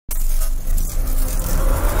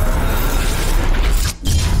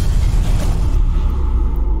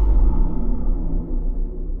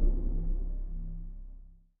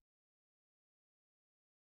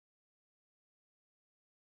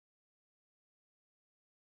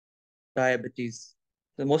Diabetes.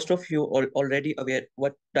 So most of you are already aware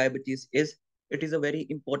what diabetes is. It is a very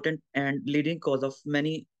important and leading cause of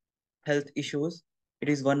many health issues. It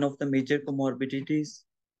is one of the major comorbidities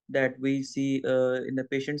that we see in the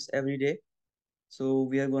patients every day. So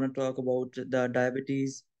we are going to talk about the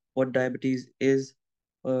diabetes, what diabetes is,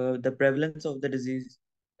 the prevalence of the disease,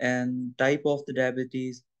 and type of the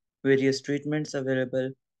diabetes, various treatments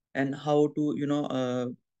available, and how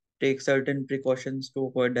to take certain precautions to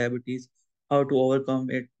avoid diabetes, how to overcome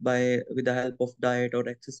it by with the help of diet or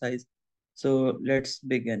exercise. So let's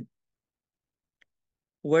begin.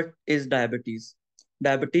 What is diabetes?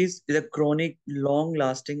 Diabetes is a chronic, long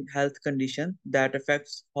lasting health condition that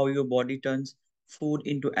affects how your body turns food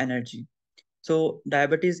into energy. So,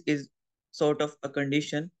 diabetes is sort of a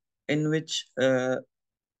condition in which the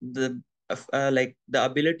like the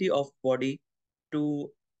ability of body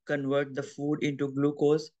to convert the food into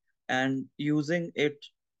glucose and using it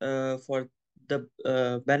for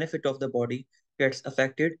the benefit of the body gets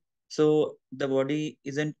affected. So the body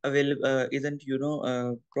isn't available, isn't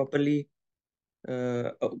properly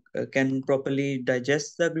can properly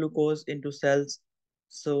digest the glucose into cells,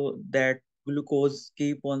 so that glucose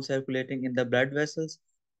keep on circulating in the blood vessels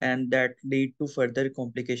and that lead to further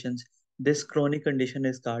complications. This chronic condition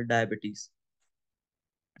is called diabetes.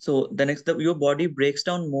 So your body breaks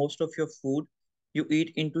down most of your food you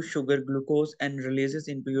eat into sugar, glucose, and releases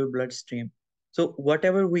into your bloodstream. So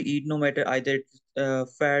whatever we eat, no matter either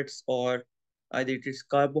it's fats or either it is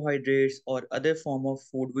carbohydrates or other form of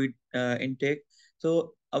food we intake,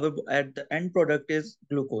 so our at the end product is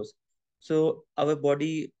glucose. So our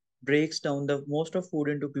body breaks down the most of food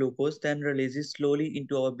into glucose, then releases slowly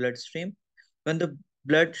into our bloodstream. When the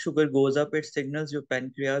blood sugar goes up, it signals your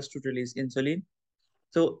pancreas to release insulin.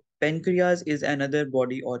 So, pancreas is another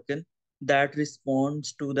body organ that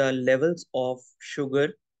responds to the levels of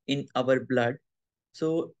sugar in our blood.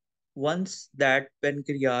 So, once that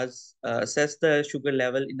pancreas sets the sugar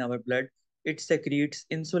level in our blood, it secretes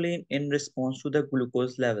insulin in response to the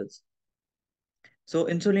glucose levels. So,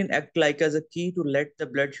 insulin act like as a key to let the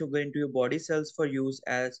blood sugar into your body cells for use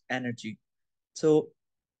as energy. So,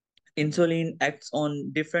 insulin acts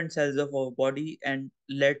on different cells of our body and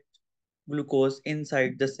let glucose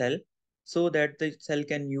inside the cell so that the cell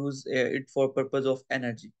can use it for purpose of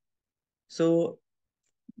energy. So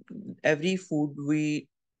every food we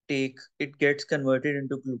take, it gets converted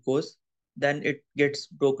into glucose, then it gets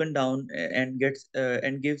broken down and gets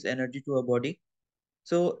and gives energy to our body.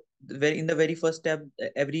 So in the very first step,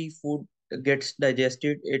 every food gets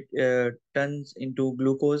digested. It turns into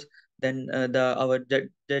glucose. Then the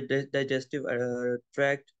digestive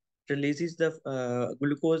tract releases the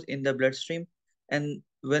glucose in the bloodstream, and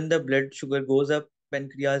when the blood sugar goes up,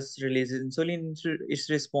 pancreas releases insulin in its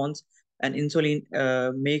response, and insulin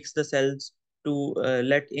makes the cells to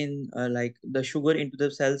let in like the sugar into the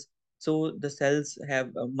cells. So the cells have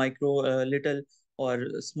micro little or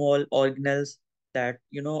small organelles that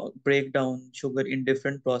break down sugar in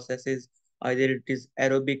different processes, either it is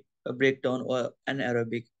aerobic breakdown or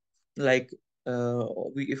anaerobic, like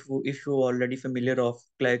if you already familiar of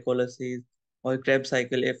glycolysis or Krebs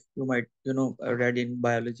cycle, if you might read in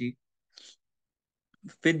biology.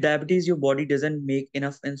 With diabetes, your body doesn't make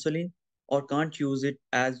enough insulin or can't use it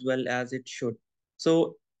as well as it should.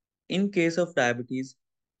 So, in case of diabetes,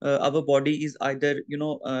 our body is either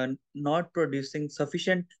not producing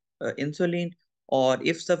sufficient insulin, or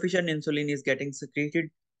if sufficient insulin is getting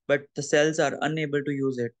secreted, but the cells are unable to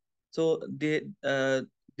use it. So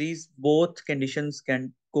these both conditions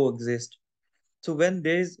can coexist. So when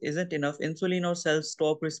isn't enough insulin or cells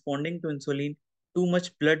stop responding to insulin, too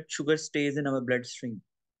much blood sugar stays in our bloodstream.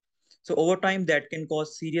 So over time, that can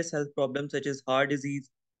cause serious health problems such as heart disease,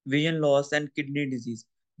 vision loss, and kidney disease.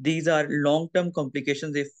 These are long-term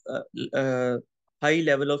complications if high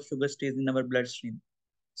level of sugar stays in our bloodstream.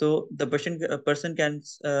 So the person can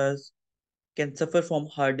suffer from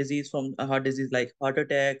heart disease, like heart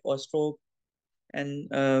attack or stroke, and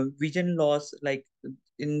vision loss, like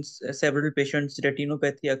in several patients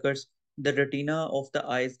retinopathy occurs. The retina of the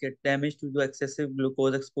eyes get damaged due to excessive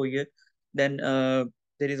glucose exposure. Then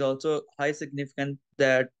there is also high significance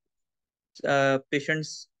that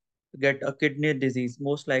patients get a kidney disease,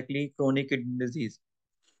 most likely chronic kidney disease.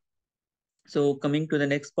 So coming to the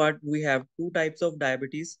next part, we have two types of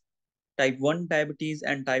diabetes: type 1 diabetes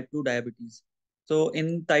and type 2 diabetes. So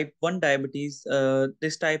in type 1 diabetes,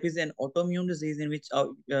 this type is an autoimmune disease in which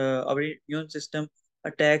our immune system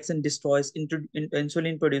attacks and destroys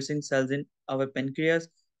insulin producing cells in our pancreas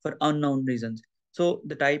for unknown reasons. So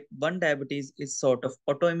the type 1 diabetes is sort of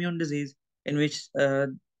autoimmune disease in which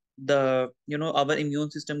the our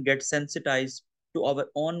immune system gets sensitized to our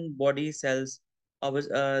own body cells, our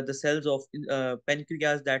the cells of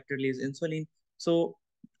pancreas that release insulin. So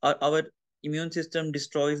our immune system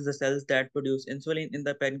destroys the cells that produce insulin in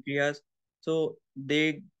the pancreas, so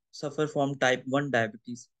they suffer from type 1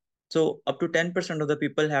 diabetes. So up to 10% of the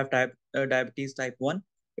people have diabetes type 1.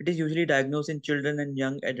 It is usually diagnosed in children and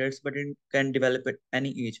young adults, but it can develop at any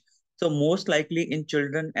age. So most likely in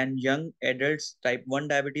children and young adults, type 1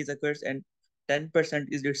 diabetes occurs, and 10%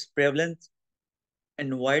 is its prevalence.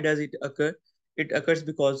 And why does it occur? It occurs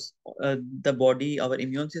because the body, our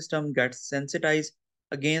immune system gets sensitized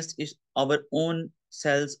against our own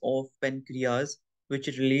cells of pancreas, which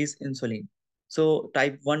release insulin. So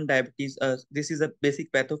type 1 diabetes, this is a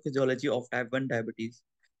basic pathophysiology of type 1 diabetes.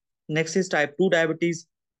 Next is type 2 diabetes.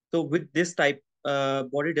 So with this type,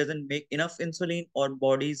 body doesn't make enough insulin, or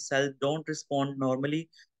body's cells don't respond normally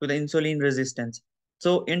to the insulin resistance.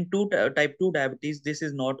 So in type 2 diabetes, this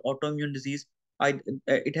is not autoimmune disease.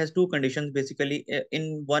 It has two conditions basically.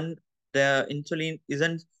 In one, the insulin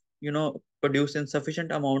isn't produced in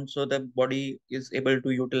sufficient amount, so the body is able to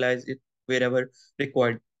utilize it wherever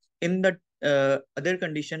required. In the other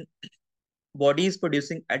condition, body is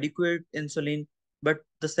producing adequate insulin, but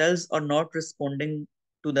the cells are not responding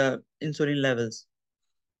to the insulin levels.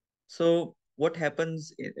 So what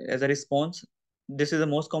happens as a response? This is the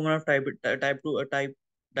most common of type 2 type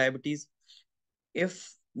diabetes.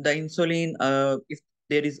 If the insulin, if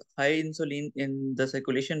there is high insulin in the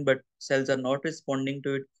circulation, but cells are not responding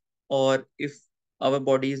to it, or if our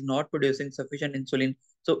body is not producing sufficient insulin,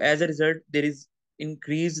 so as a result, there is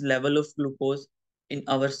increased level of glucose in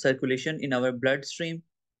our circulation, in our bloodstream.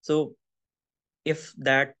 So if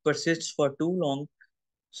that persists for too long,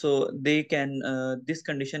 so they can this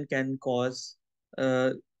condition can cause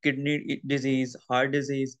uh, kidney disease, heart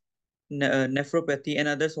disease, nephropathy, and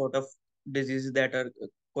other sort of diseases that are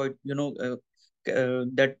quite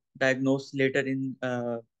that diagnosed later in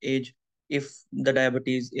age, if the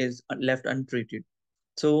diabetes is left untreated.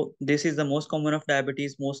 So this is the most common of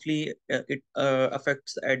diabetes. Mostly it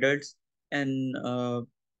affects adults and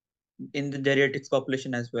in the geriatrics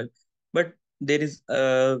population as well. But there is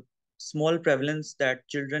a small prevalence that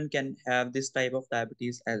children can have this type of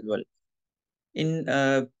diabetes as well. In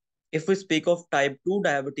if we speak of type 2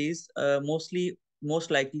 diabetes,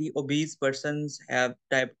 most likely obese persons have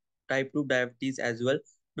type 2 diabetes as well,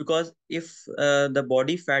 because if the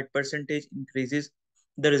body fat percentage increases,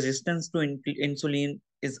 the resistance to insulin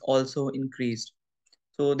is also increased.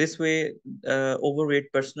 So this way,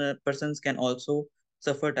 overweight persons can also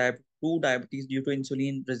suffer type 2 diabetes due to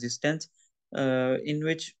insulin resistance, in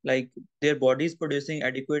which like their body is producing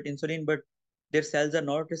adequate insulin, but their cells are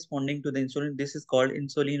not responding to the insulin. This is called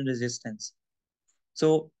insulin resistance.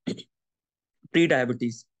 So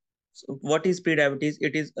pre-diabetes. So what is pre-diabetes?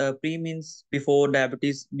 It is pre means before,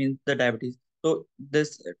 diabetes means the diabetes. So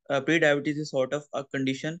this pre-diabetes is sort of a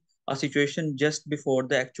condition, a situation just before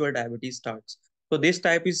the actual diabetes starts. So this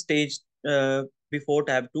type is staged before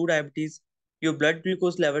type 2 diabetes. Your blood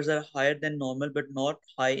glucose levels are higher than normal, but not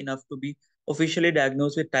high enough to be officially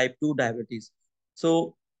diagnosed with type 2 diabetes.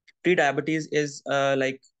 So pre-diabetes is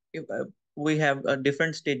if, we have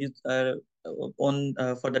different stages on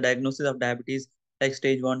for the diagnosis of diabetes, like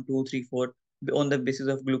stage 1, 2, 3, 4, on the basis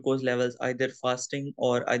of glucose levels, either fasting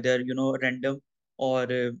or either random, or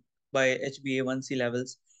by HbA1c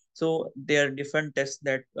levels. So there are different tests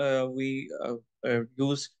that we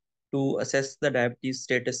use to assess the diabetes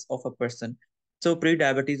status of a person. So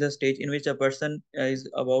pre-diabetes is a stage in which a person is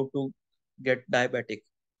about to get diabetic.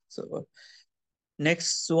 So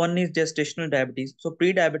next one is gestational diabetes. So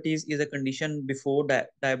pre-diabetes is a condition before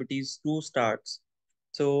diabetes 2 starts.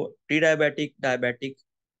 So pre-diabetic, diabetic,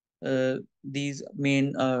 these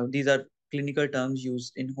are clinical terms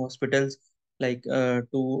used in hospitals, like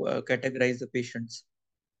to categorize the patients.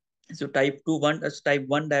 So type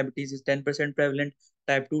 1 diabetes is 10% prevalent.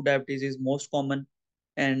 Type 2 diabetes is most common,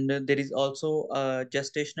 and there is also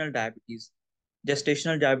gestational diabetes.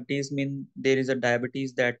 Gestational diabetes mean there is a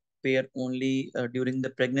diabetes that appear only during the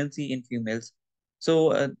pregnancy in females.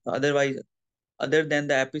 So otherwise, other than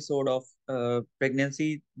the episode of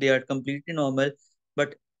pregnancy, they are completely normal.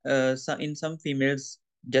 But in some females,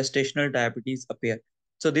 gestational diabetes appear.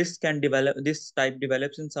 So this type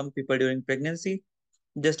develops in some people during pregnancy.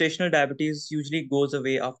 Gestational diabetes usually goes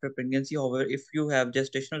away after pregnancy. However, if you have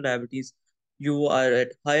gestational diabetes, you are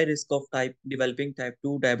at high risk of developing type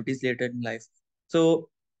 2 diabetes later in life. So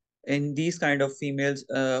in these kind of females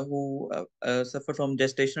who suffer from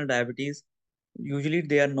gestational diabetes, usually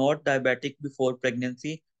they are not diabetic before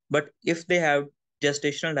pregnancy, but if they have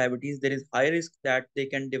gestational diabetes, there is high risk that they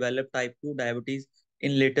can develop type 2 diabetes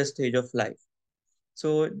in later stage of life.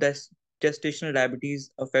 So that's gestational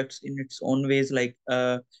diabetes affects in its own ways. Like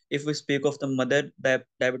if we speak of the mother,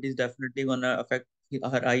 diabetes definitely gonna affect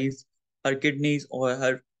her eyes, her kidneys, or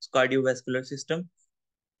her cardiovascular system.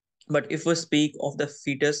 But if we speak of the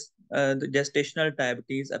fetus, the gestational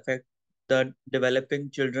diabetes affect the developing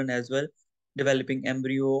children as well, developing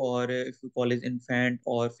embryo, or if we call it infant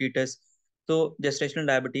or fetus. So gestational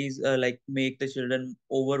diabetes like make the children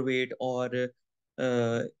overweight, or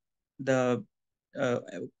the uh,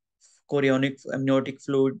 chorionic amniotic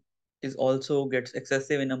fluid is also gets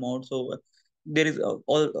excessive in amount. So there is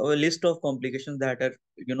a list of complications that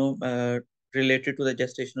are related to the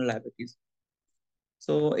gestational diabetes.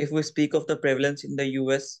 So if we speak of the prevalence in the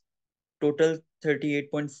US, total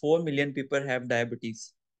 38.4 million people have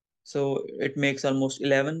diabetes. So it makes almost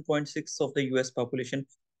 11.6 of the US population.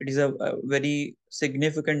 It is a very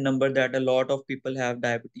significant number that a lot of people have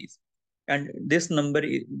diabetes. And this number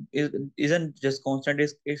isn't just constant,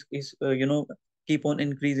 is keep on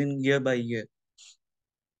increasing year by year.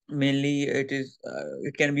 Mainly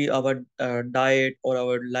it can be our diet or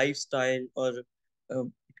our lifestyle, or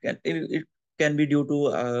it can be due to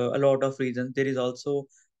a lot of reasons. There is also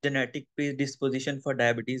genetic predisposition for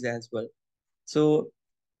diabetes as well. So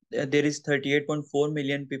there is 38.4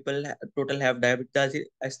 million people total have diabetes. That's the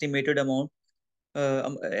estimated amount,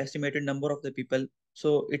 estimated number of the people.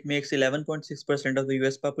 So it makes 11.6% of the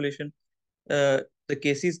US population. The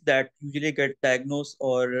cases that usually get diagnosed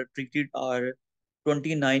or treated are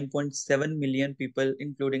 29.7 million people,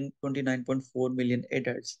 including 29.4 million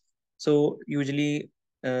adults. So usually,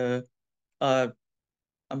 uh, uh,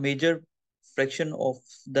 a major fraction of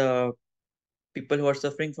the people who are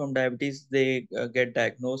suffering from diabetes, they get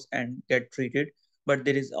diagnosed and get treated. But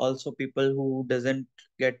there is also people who doesn't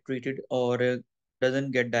get treated, or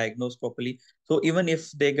doesn't get diagnosed properly. So even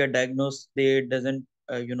if they get diagnosed, they doesn't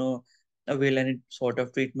avail any sort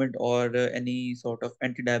of treatment, or any sort of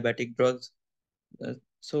anti-diabetic drugs.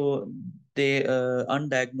 So they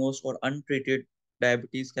undiagnosed or untreated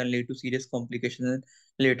diabetes can lead to serious complications in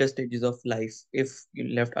later stages of life if you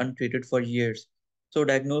left untreated for years. So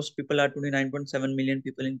diagnosed people are 29.7 million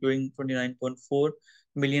people, including 29.4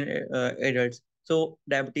 million adults. So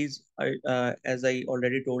diabetes, as I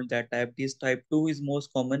already told, that diabetes type 2 is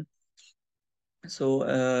most common.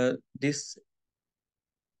 So this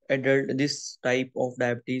type of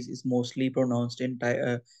diabetes is mostly pronounced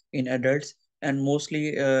in adults, and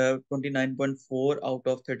mostly 29.4 out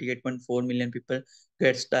of 38.4 million people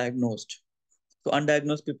gets diagnosed. So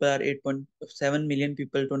undiagnosed people are 8.7 million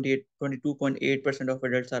people. 22.8% of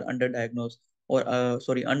adults are underdiagnosed, or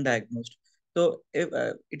sorry, undiagnosed. So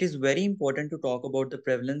it is very important to talk about the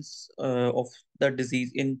prevalence of the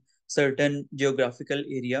disease in certain geographical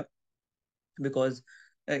area, because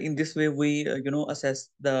in this way we assess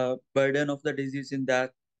the burden of the disease in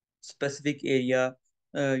that specific area,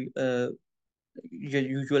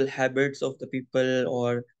 usual habits of the people,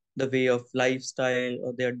 or the way of lifestyle,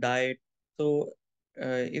 or their diet. So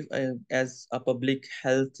if as a public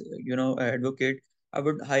health advocate, I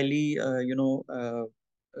would highly I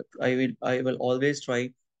will always try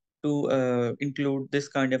to include this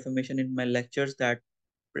kind of information in my lectures, that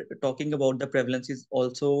talking about the prevalence is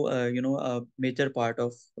also a major part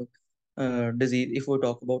of disease. If we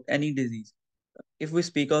talk about any disease, if we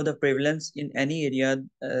speak of the prevalence in any area,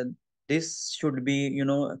 this should be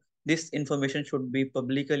this information should be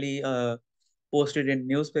publicly posted in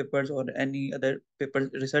newspapers or any other papers,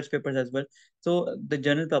 research papers as well. So the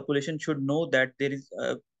general population should know that there is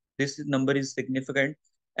this number is significant,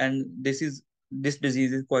 and this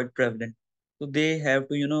disease is quite prevalent. So they have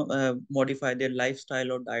to modify their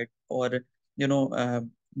lifestyle or diet, or you know uh,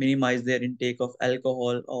 minimize their intake of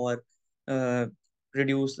alcohol, or uh,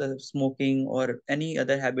 reduce smoking, or any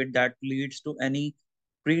other habit that leads to any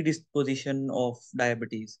predisposition of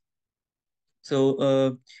diabetes.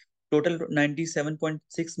 So total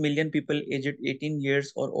 97.6 million people aged 18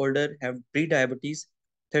 years or older have pre-diabetes,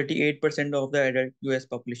 38% of the adult US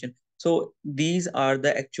population. So these are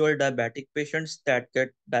the actual diabetic patients that get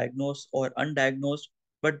diagnosed or undiagnosed.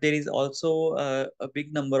 But there is also a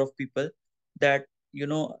big number of people that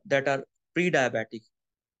that are pre-diabetic,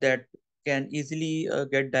 that can easily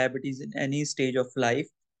get diabetes in any stage of life.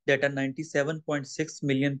 That are 97.6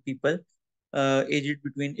 million people aged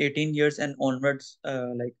between 18 years and onwards,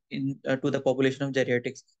 like in to the population of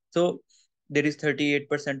geriatrics. So there is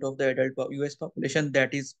 38% of the adult US population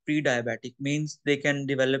that is pre-diabetic, means they can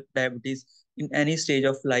develop diabetes in any stage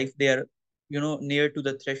of life. They are near to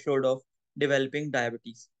the threshold of developing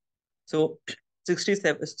diabetes. So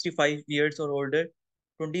 65 years or older,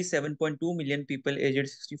 27.2 million people aged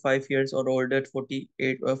 65 years or older,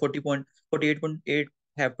 48.8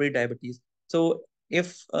 have pre-diabetes. So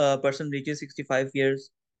if a person reaches 65 years,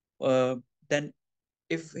 then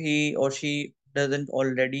if he or she doesn't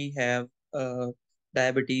already have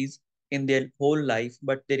diabetes in their whole life,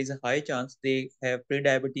 but there is a high chance they have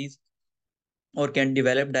pre-diabetes or can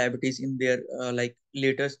develop diabetes in their like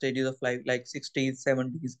later stages of life, like 60s,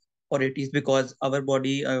 70s, or 80s, because our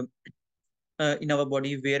body in our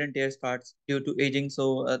body wear and tear starts due to aging,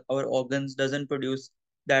 so our organs doesn't produce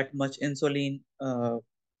that much insulin,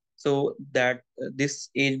 so that this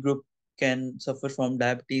age group can suffer from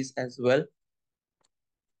diabetes as well.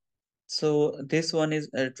 So this one is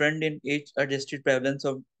a trend in age-adjusted prevalence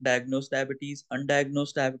of diagnosed diabetes,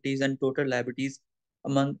 undiagnosed diabetes, and total diabetes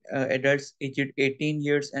among adults aged 18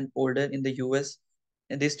 years and older in the US.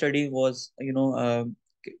 And this study was,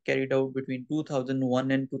 carried out between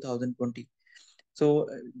 2001 and 2020. So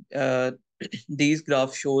these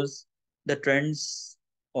graphs shows the trends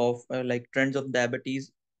of trends of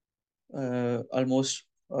diabetes almost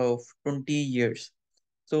of 20 years.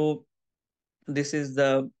 So this is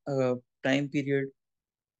the time period,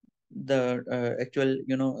 the actual,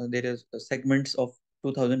 there is segments of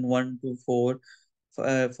 2001 to 4,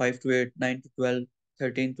 5 to 8, 9 to 12,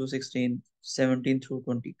 13 to 16, 17 through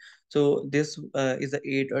 20. So this is the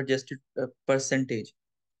age adjusted percentage.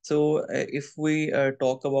 So if we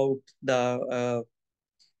talk about the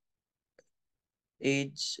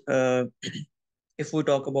age if we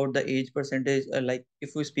talk about the age percentage, like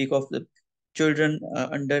if we speak of the children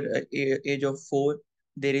under age of 4,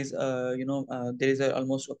 there is there is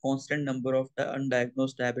almost a constant number of the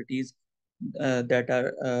undiagnosed diabetes that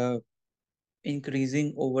are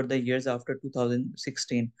increasing over the years after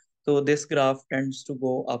 2016. So this graph tends to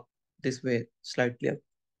go up this way, slightly up.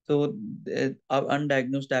 So our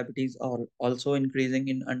undiagnosed diabetes are also increasing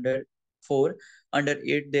in under 4. Under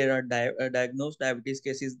 8, there are diagnosed diabetes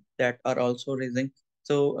cases that are also raising.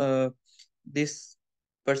 So this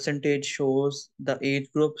percentage shows the age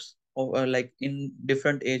groups of like in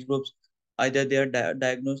different age groups, either they are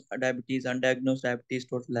diagnosed diabetes, undiagnosed diabetes,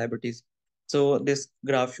 total diabetes. So this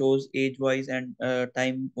graph shows age-wise and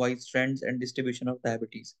time-wise trends and distribution of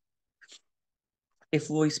diabetes. If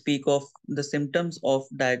we speak of the symptoms of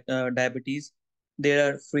diabetes, there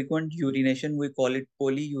are frequent urination, we call it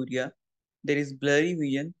polyuria. There is blurry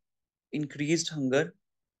vision, increased hunger,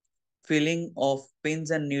 feeling of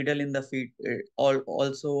pins and needle in the feet,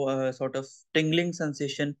 also a sort of tingling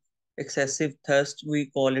sensation, excessive thirst, we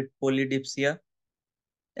call it polydipsia,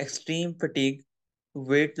 extreme fatigue,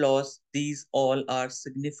 weight loss. These all are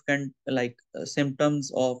significant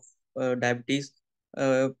symptoms of diabetes.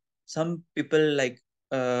 Some people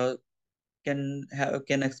uh,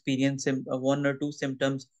 can experience 1 or 2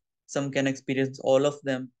 symptoms. Some can experience all of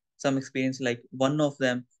them. Some experience like one of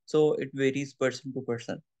them. So it varies person to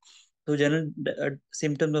person. So general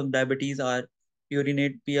symptoms of diabetes are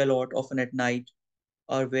urinate, pee a lot, often at night,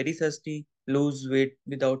 are very thirsty, lose weight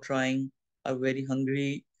without trying, are very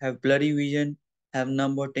hungry, have blurry vision, have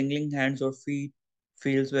numb or tingling hands or feet,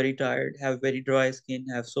 feels very tired, have very dry skin,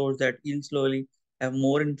 have sores that heal slowly, have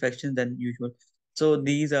more infections than usual. So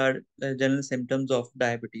these are general symptoms of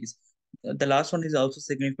diabetes. The last one is also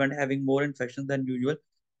significant, having more infections than usual.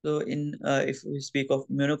 So in if we speak of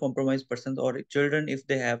immunocompromised persons or children, if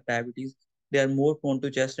they have diabetes, they are more prone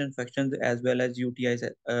to chest infections as well as UTIs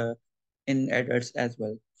in adults as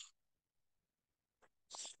well.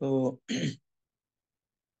 So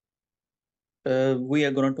we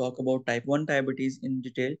are going to talk about type 1 diabetes in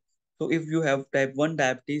detail. So if you have type 1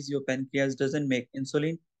 diabetes, your pancreas doesn't make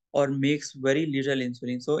insulin or makes very little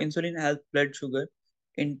insulin. So insulin helps blood sugar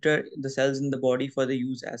enter the cells in the body for the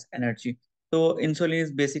use as energy. So insulin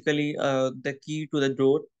is basically the key to the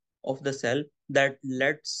growth of the cell that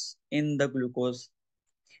lets in the glucose.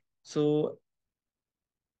 So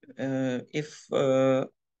if I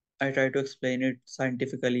try to explain it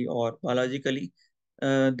scientifically or biologically,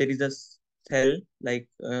 there is a cell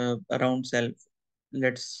around cell.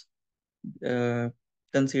 Let's uh,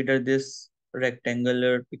 consider this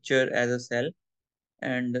rectangular picture as a cell,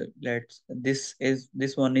 and this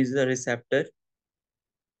one is a receptor.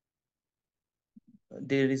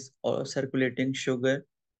 There is circulating sugar.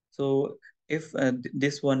 So if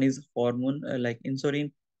this one is hormone like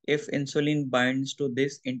insulin, if insulin binds to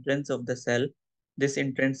this entrance of the cell, this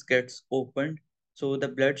entrance gets opened, so the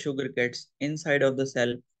blood sugar gets inside of the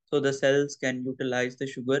cell, so the cells can utilize the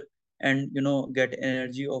sugar and get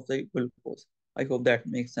energy of the glucose. I hope that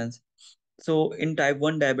makes sense. So in type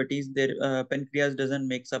 1 diabetes, their pancreas doesn't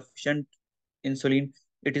make sufficient insulin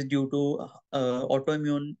it is due to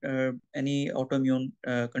autoimmune any autoimmune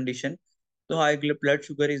condition. So high blood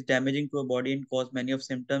sugar is damaging to a body and cause many of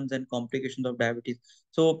symptoms and complications of diabetes.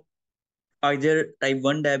 So either type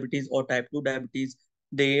 1 diabetes or type 2 diabetes,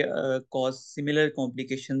 they cause similar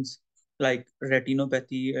complications like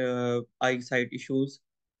retinopathy, eyesight issues.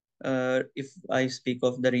 If I speak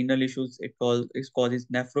of the renal issues, it causes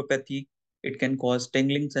nephropathy. It can cause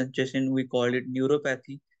tingling sensation. We call it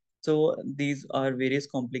neuropathy. So these are various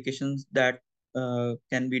complications that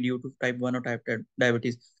can be due to type 1 or type 2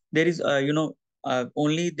 diabetes. There is,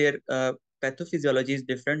 only their pathophysiology is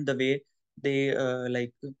different. The way they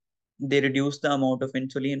they reduce the amount of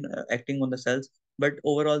insulin acting on the cells, but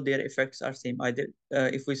overall their effects are same. Either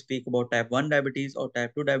if we speak about type 1 diabetes or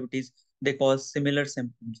type 2 diabetes, they cause similar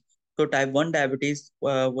symptoms. So type 1 diabetes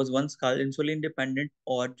was once called insulin dependent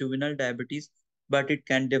or juvenile diabetes, but it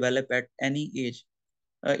can develop at any age.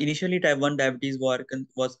 Initially, type 1 diabetes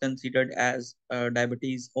was considered as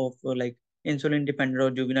diabetes of insulin dependent or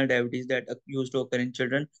juvenile diabetes that used to occur in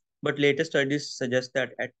children, but later studies suggest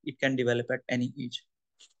that it can develop at any age.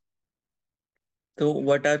 So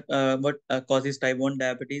what causes type 1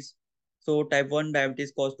 diabetes? So type 1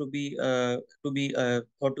 diabetes caused to be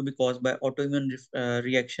thought to be caused by autoimmune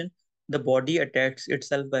reaction. The body attacks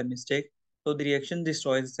itself by mistake. So the reaction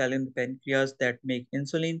destroys cell in the pancreas that make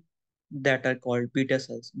insulin, that are called beta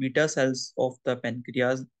cells. Beta cells of the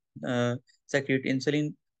pancreas uh, secrete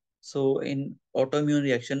insulin. So in autoimmune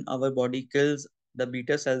reaction, our body kills the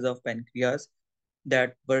beta cells of pancreas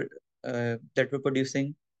that were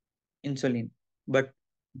producing insulin, but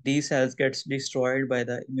these cells gets destroyed by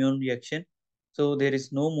the immune reaction, so there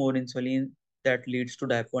is no more insulin, that leads to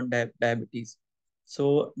type 1 diabetes.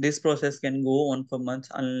 So this process can go on for months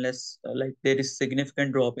unless there is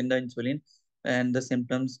significant drop in the insulin and the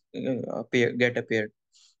symptoms appear.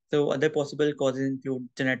 So other possible causes include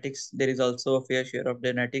genetics. There is also a fair share of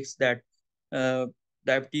genetics that uh,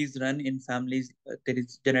 diabetes run in families. There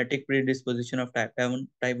is genetic predisposition of type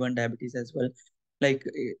 1 diabetes as well.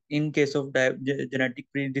 In case of genetic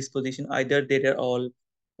predisposition, either there are all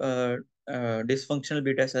uh, dysfunctional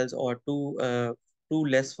beta cells or two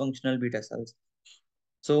less functional beta cells.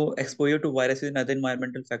 So exposure to viruses and other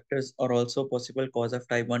environmental factors are also possible cause of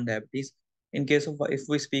type 1 diabetes. In case of, if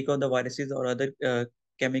we speak of the viruses or other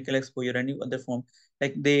chemical exposure, any other form,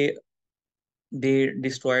 like they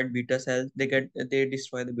destroyed beta cells, they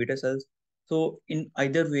destroy the beta cells. So in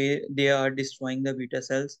either way, they are destroying the beta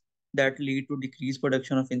cells that lead to decreased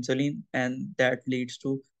production of insulin, and that leads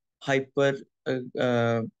to hyper uh,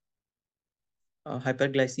 uh,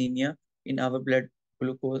 hyperglycemia in our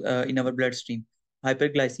bloodstream.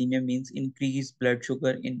 Hyperglycemia means increased blood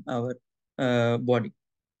sugar in our body.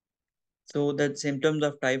 So the symptoms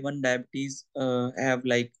of type 1 diabetes have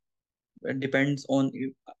depends on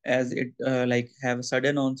as it have a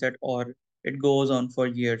sudden onset or it goes on for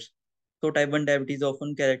years. So type 1 diabetes is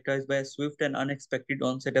often characterized by a swift and unexpected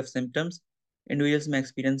onset of symptoms. Individuals may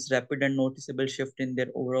experience rapid and noticeable shift in their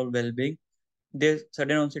overall well-being. Their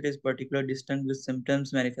sudden onset is particularly distinct, with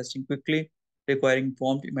symptoms manifesting quickly, requiring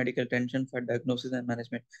prompt medical attention for diagnosis and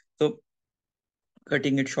management. So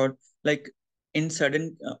cutting it short, like in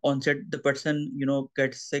sudden onset, the person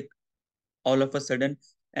gets sick all of a sudden,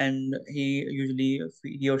 and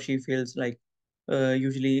he or she feels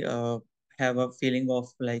usually have a feeling of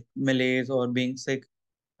like malaise or being sick.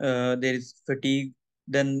 There is fatigue.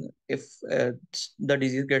 Then if the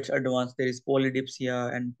disease gets advanced, there is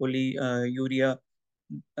polydipsia and polyuria.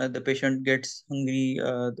 The patient gets hungry,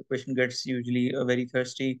 the patient gets usually very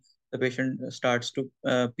thirsty, the patient starts to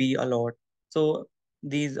pee a lot. So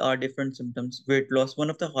these are different symptoms. Weight loss, one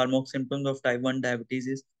of the hallmark symptoms of type 1 diabetes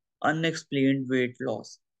is unexplained weight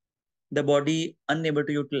loss. The body, unable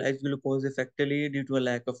to utilize glucose effectively due to a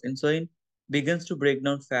lack of insulin, begins to break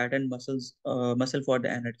down fat and muscle for the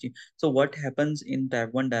energy. So what happens in type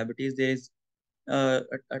 1 diabetes? There is a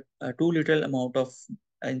too little amount of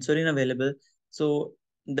insulin available, so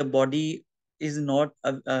the body is not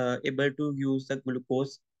able to use the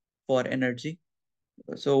glucose for energy.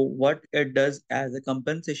 So what it does as a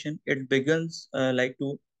compensation, it begins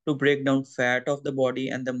to break down fat of the body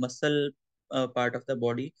and the muscle part of the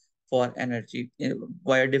body for energy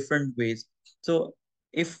via different ways. So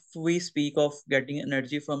if we speak of getting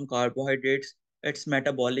energy from carbohydrates, its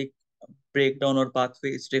metabolic breakdown or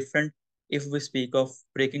pathway is different if we speak of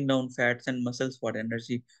breaking down fats and muscles for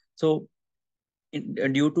energy. So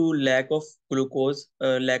due to lack of glucose,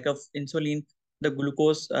 lack of insulin, the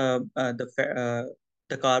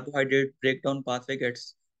the carbohydrate breakdown pathway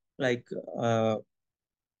gets like, uh,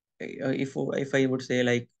 if I would say,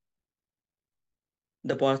 like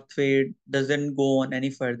The pathway doesn't go on any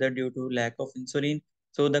further due to lack of insulin,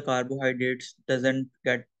 so the carbohydrates doesn't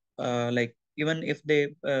get like, even if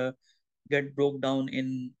they get broke down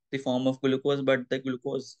in the form of glucose, but the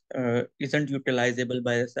glucose isn't utilizable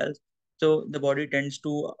by the cells. So the body tends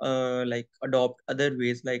to like adopt other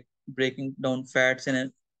ways, like breaking down fats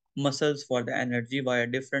and muscles for the energy via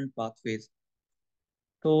different pathways.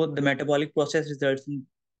 So the metabolic process results in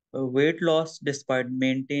weight loss despite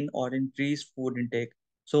maintained or increased food intake.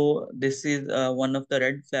 So this is one of the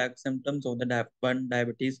red flag symptoms of the type 1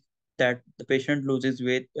 diabetes, that the patient loses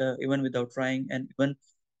weight even without trying, and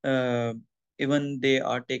uh, even they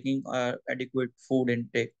are taking adequate food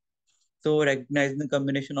intake. So recognizing the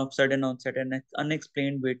combination of sudden onset and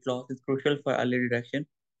unexplained weight loss is crucial for early detection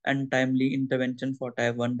and timely intervention for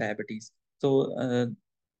type 1 diabetes. So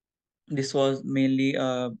this was mainly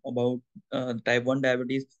about type 1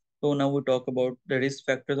 diabetes. So now we talk about the risk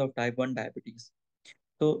factors of type 1 diabetes.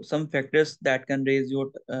 So some factors that can raise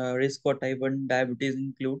your risk for type 1 diabetes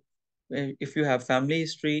include if you have family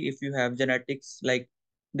history, if you have genetics, like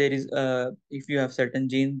there is if you have certain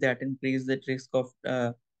genes that increase the risk of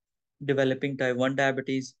developing type 1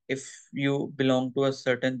 diabetes, if you belong to a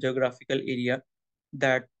certain geographical area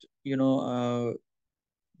that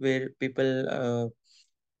where people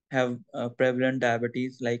have prevalent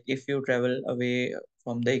diabetes, like if you travel away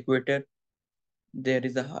from the equator, there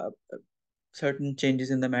is a certain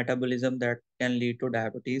changes in the metabolism that can lead to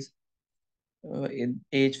diabetes. In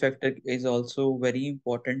age factor is also very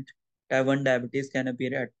important. Type 1 diabetes can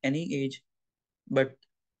appear at any age, but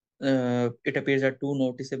it appears at two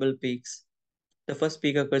noticeable peaks. The first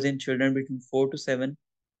peak occurs in children between 4 to 7,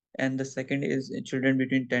 and the second is in children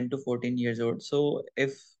between 10 to 14 years old. So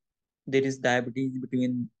if there is diabetes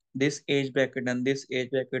between this age bracket and this age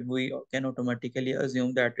bracket, we can automatically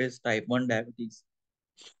assume that is type 1 diabetes.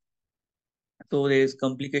 So there is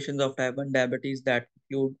complications of type 1 diabetes that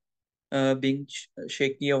include being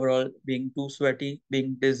shaky overall, being too sweaty,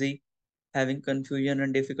 being dizzy, having confusion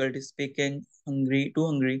and difficulty speaking, too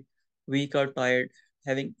hungry, weak or tired,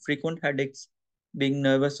 having frequent headaches, being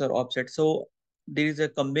nervous or upset. So there is a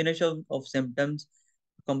combination of symptoms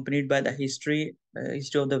accompanied by the history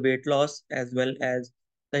of the weight loss, as well as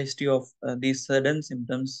the history of these sudden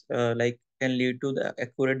symptoms, like can lead to the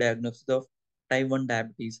accurate diagnosis of type 1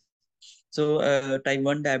 diabetes. So type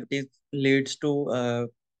 1 diabetes leads to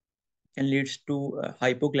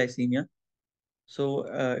hypoglycemia. So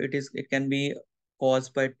it can be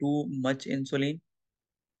caused by too much insulin.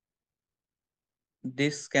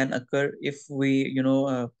 This can occur if we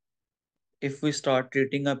start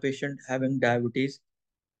treating a patient having diabetes,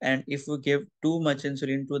 and if we give too much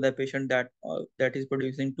insulin to the patient that is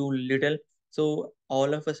producing too little, so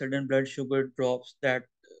all of a sudden blood sugar drops, that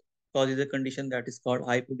causes a condition that is called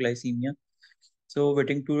hypoglycemia. So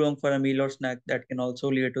waiting too long for a meal or snack, that can also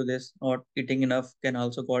lead to this. Not eating enough can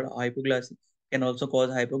also cause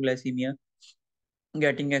hypoglycemia.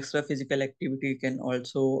 Getting extra physical activity can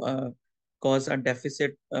also cause a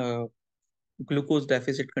glucose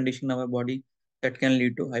deficit condition of our body that can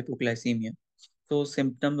lead to hypoglycemia. So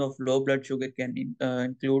symptoms of low blood sugar can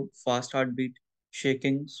include fast heartbeat,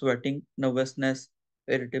 shaking, sweating, nervousness,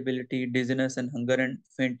 irritability, dizziness, and hunger and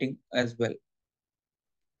fainting as well.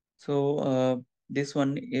 So this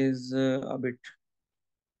one is a bit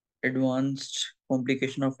advanced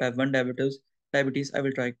complication of type 1 diabetes. Diabetes, I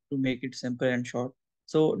will try to make it simple and short.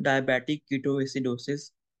 So diabetic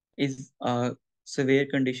ketoacidosis is a severe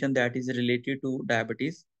condition that is related to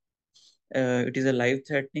diabetes. It is a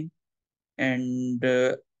life-threatening, and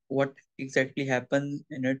what exactly happens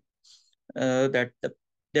in it? That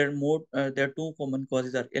there are two common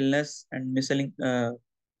causes are illness and miscellaneous.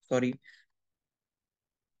 Sorry,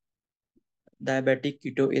 diabetic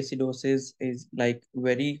ketoacidosis is like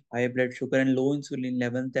very high blood sugar and low insulin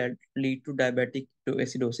levels that lead to diabetic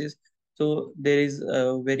ketoacidosis. So there is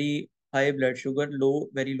a very high blood sugar,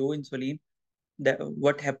 very low insulin. That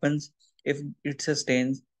what happens if it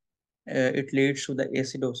sustains? It leads to the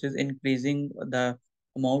acidosis, increasing the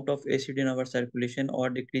amount of acid in our circulation or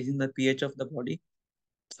decreasing the pH of the body.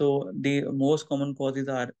 So the most common causes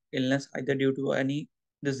are illness, either due to any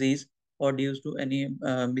disease or due to any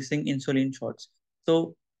missing insulin shots.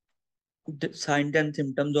 So the signs and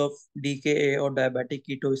symptoms of DKA or diabetic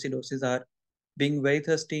ketoacidosis are being very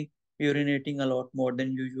thirsty, urinating a lot more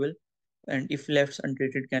than usual, and if left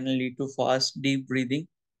untreated can lead to fast, deep breathing,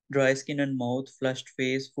 dry skin and mouth, flushed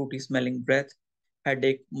face, fruity smelling breath,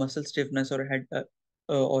 headache, muscle stiffness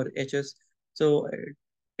or itches. So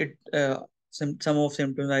some of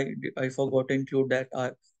symptoms I forgot to include that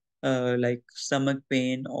are like stomach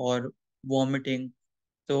pain or vomiting.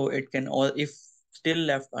 So it can all if still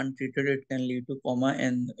left untreated, it can lead to coma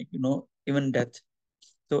and even death.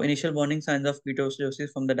 So initial warning signs of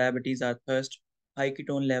ketoacidosis from the diabetes are thirst, high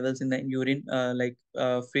ketone levels in the urine,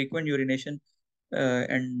 frequent urination,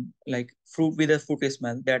 and like fruit with a fruity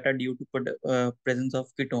smell that are due to presence of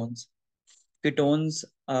ketones. Ketones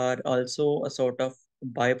are also a sort of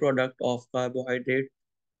byproduct of carbohydrate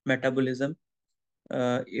metabolism.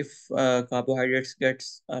 If carbohydrates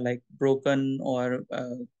gets like broken or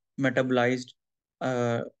metabolized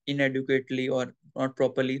inadequately or not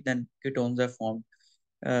properly, then ketones are formed.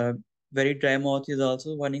 uh, Very dry mouth is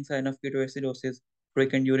also warning sign of ketoacidosis,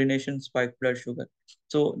 frequent urination, spiked blood sugar.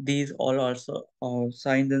 So these all also are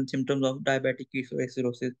signs and symptoms of diabetic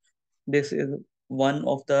ketoacidosis. This is one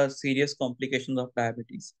of the serious complications of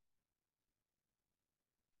diabetes.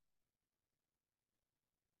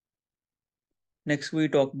 Next, we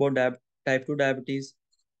talk about type 2 diabetes.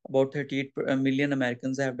 About 38 million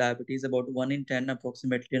Americans have diabetes. About 1 in 10,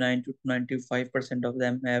 approximately 9 to 95% of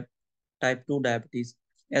them have type 2 diabetes.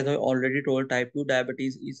 As I already told, type 2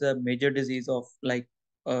 diabetes is a major disease of like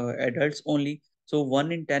adults only. So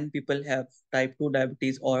 1 in 10 people have type 2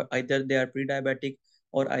 diabetes, or either they are pre-diabetic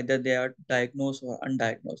or either they are diagnosed or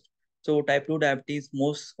undiagnosed. So type 2 diabetes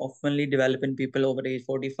most oftenly develop in people over age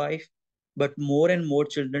 45, but more and more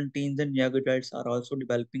children, teens and young adults are also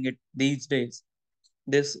developing it these days.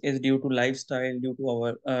 This is due to lifestyle, due to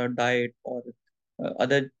our diet or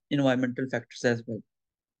other environmental factors as well.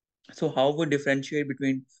 So how we differentiate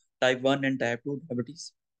between type 1 and type 2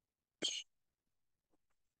 diabetes?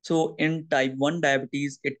 So in type 1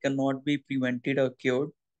 diabetes, it cannot be prevented or cured.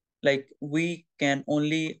 Like we can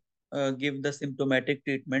only give the symptomatic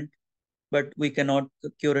treatment, but we cannot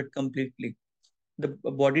cure it completely. The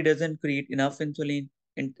body doesn't create enough insulin.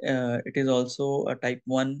 And, it is also a type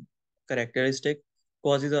 1 characteristic.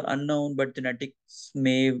 Causes are unknown, but genetics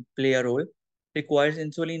may play a role. Requires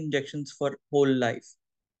insulin injections for whole life.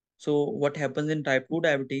 So, what happens in type 2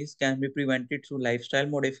 diabetes can be prevented through lifestyle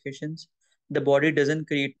modifications. The body doesn't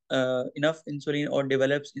create enough insulin or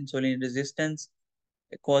develops insulin resistance.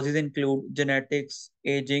 Causes include genetics,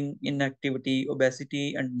 aging, inactivity,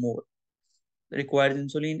 obesity, and more. Requires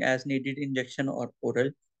insulin as needed injection or oral.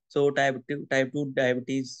 So type 2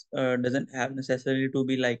 diabetes doesn't have necessarily to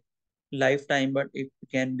be like lifetime, but it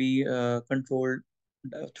can be controlled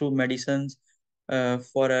through medicines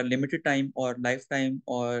for a limited time or lifetime,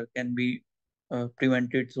 or can be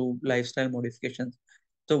prevented through lifestyle modifications.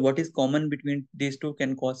 So what is common between these two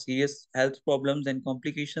can cause serious health problems and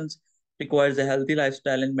complications, requires a healthy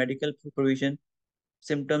lifestyle and medical supervision.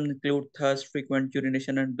 Symptoms include thirst, frequent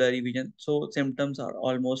urination, and blurry vision. So symptoms are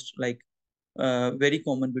almost like very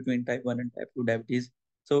common between type 1 and type 2 diabetes.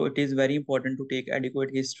 So it is very important to take adequate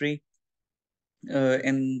history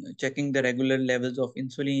in checking the regular levels of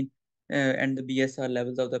insulin and the BSR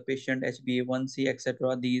levels of the patient, HbA1c,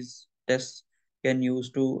 etc. These tests can use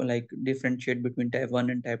to like differentiate between type 1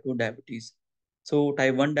 and type 2 diabetes. So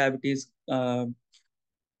type 1 diabetes,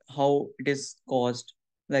 how it is caused.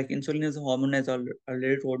 Like insulin is a hormone, as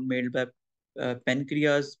already told, made by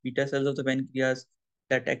pancreas, beta cells of the pancreas,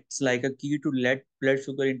 that acts like a key to let blood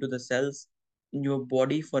sugar into the cells in your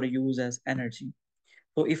body for use as energy.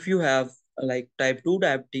 So if you have like type 2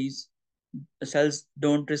 diabetes, the cells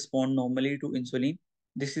don't respond normally to insulin.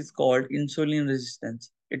 This is called insulin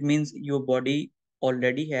resistance. It means your body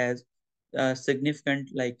already has a significant,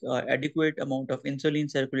 like adequate amount of insulin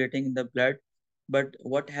circulating in the blood. But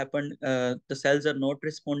what happened? The cells are not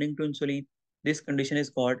responding to insulin. This condition is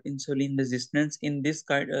called insulin resistance. In this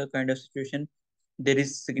kind of situation, there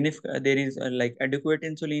is significant, there is like adequate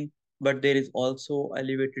insulin, but there is also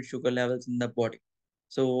elevated sugar levels in the body.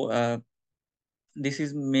 So this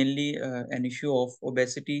is mainly an issue of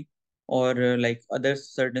obesity or like other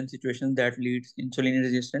certain situations that leads insulin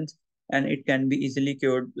resistance, and it can be easily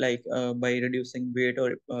cured like by reducing weight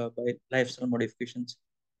or by lifestyle modifications.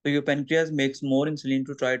 So your pancreas makes more insulin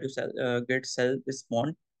to try to get cell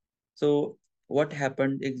respond. So what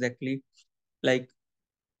happened exactly? Like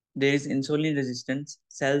there is insulin resistance,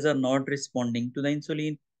 cells are not responding to the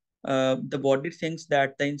insulin. The body thinks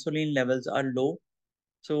that the insulin levels are low,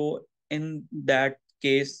 so in that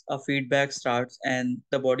case, a feedback starts and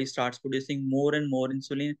the body starts producing more and more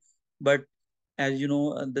insulin. But as you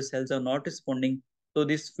know, the cells are not responding. So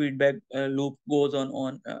this feedback loop goes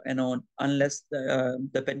on and on unless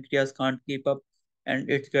the pancreas can't keep up and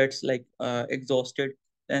it gets like exhausted.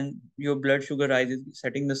 Then your blood sugar rises,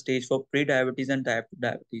 setting the stage for pre-diabetes and type 2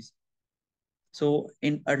 diabetes. So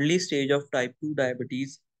in early stage of type 2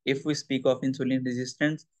 diabetes, if we speak of insulin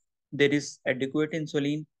resistance, there is adequate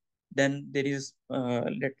insulin. Then there is,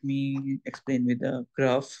 let me explain with a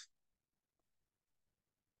graph.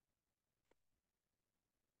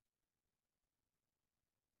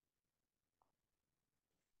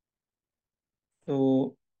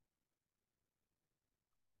 So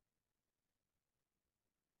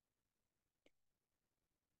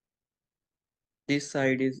this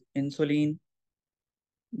side is insulin,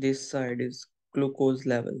 this side is glucose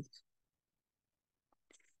levels.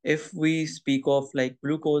 If we speak of like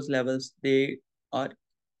glucose levels, they are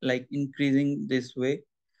like increasing this way.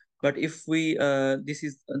 But if we this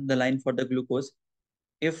is the line for the glucose.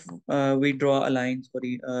 If we draw a line,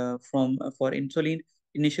 sorry, from for insulin,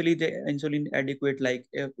 initially the insulin adequate, like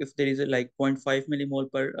if there is a like 0.5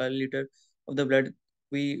 millimole per liter of the blood,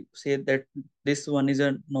 we say that this one is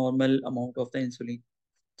a normal amount of the insulin.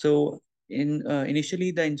 So in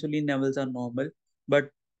initially the insulin levels are normal, but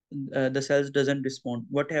the cells doesn't respond.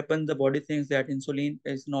 What happens? The body thinks that insulin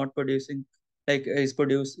is not producing, like is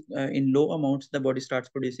produced in low amounts. The body starts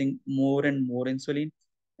producing more and more insulin,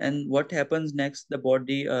 and what happens next? The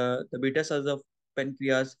body, the beta cells of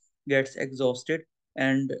pancreas gets exhausted,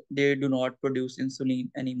 and they do not produce insulin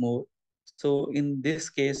anymore. So in this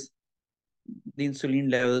case, the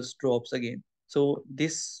insulin levels drops again. So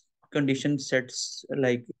this condition sets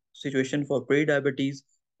like situation for pre-diabetes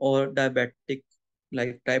or diabetic,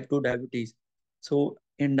 like type 2 diabetes. So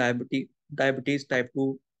in diabetes type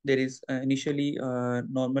 2, there is initially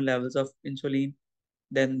normal levels of insulin,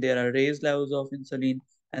 then there are raised levels of insulin,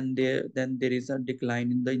 and then there is a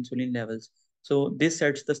decline in the insulin levels. So this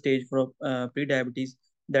sets the stage for pre-diabetes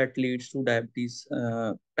that leads to diabetes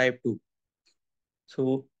type 2.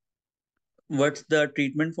 So what's the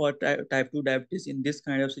treatment for type 2 diabetes in this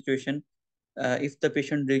kind of situation? If the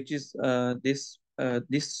patient reaches this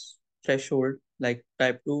threshold, like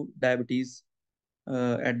type 2 diabetes,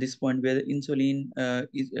 at this point where the insulin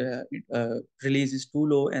release is too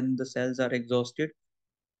low and the cells are exhausted,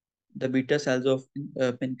 the beta cells of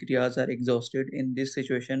pancreas are exhausted. In this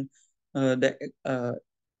situation, the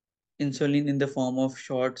insulin in the form of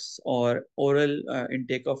shots or oral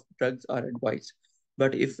intake of drugs are advised.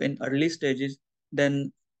 But if in early stages,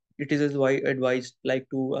 then it is advised like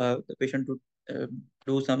to the patient to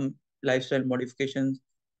do some lifestyle modifications.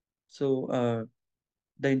 So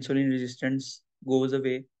the insulin resistance goes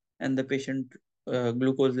away and the patient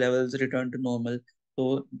glucose levels return to normal.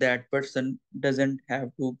 So that person doesn't have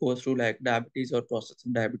to go through like diabetes or process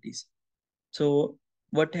of diabetes. So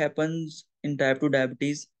what happens in type 2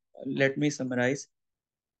 diabetes? Let me summarize.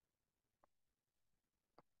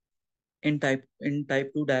 In type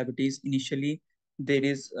 2 diabetes, initially there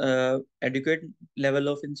is adequate level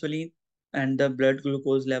of insulin and the blood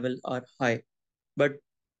glucose level are high. But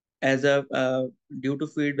as a due to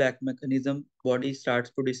feedback mechanism, body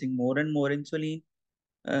starts producing more and more insulin,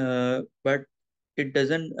 but it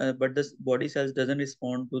doesn't but the body cells doesn't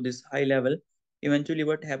respond to this high level. Eventually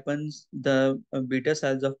what happens, the beta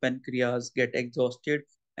cells of pancreas get exhausted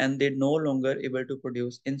and they no longer able to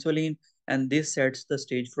produce insulin, and this sets the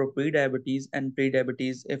stage for pre-diabetes, and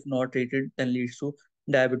pre-diabetes if not treated then leads to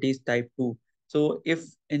diabetes type 2. So if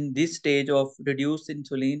in this stage of reduced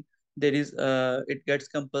insulin, there is it gets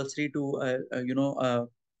compulsory to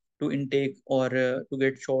intake or to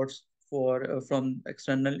get shots for from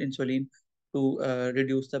external insulin to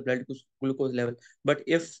reduce the blood glucose level. But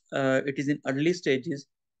if it is in early stages,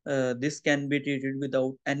 this can be treated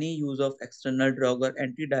without any use of external drug or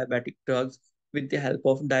anti-diabetic drugs, with the help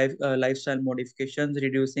of lifestyle modifications,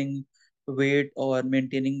 reducing weight or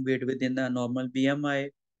maintaining weight within the normal BMI,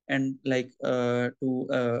 and like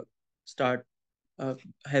start uh,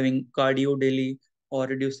 having cardio daily or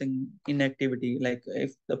reducing inactivity. Like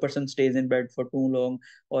if the person stays in bed for too long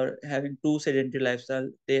or having too sedentary lifestyle,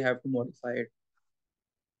 they have to modify it.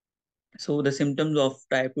 So the symptoms of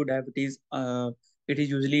type 2 diabetes, it is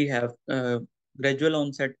usually have gradual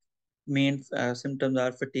onset. Main symptoms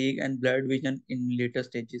are fatigue and blurred vision in later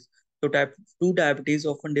stages. So type 2 diabetes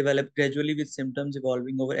often develop gradually with symptoms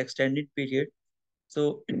evolving over extended period.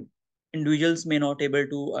 So individuals may not able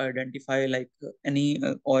to identify like any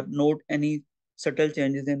or note any subtle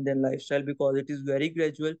changes in their lifestyle because it is very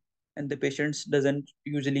gradual, and the patients doesn't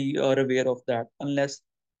usually are aware of that unless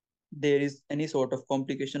there is any sort of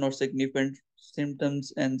complication or significant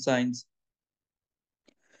symptoms and signs.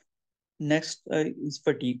 Next is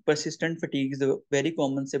fatigue. Persistent fatigue is a very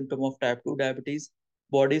common symptom of type 2 diabetes.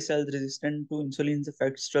 Body cells resistant to insulin's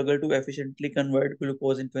effect struggle to efficiently convert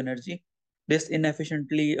glucose into energy. Its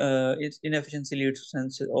inefficiency leads to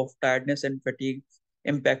sense of tiredness and fatigue,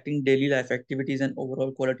 impacting daily life activities and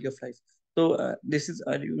overall quality of life. So this is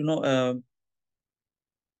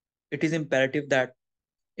it is imperative that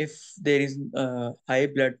if there is high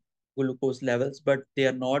blood glucose levels but they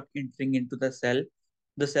are not entering into the cell,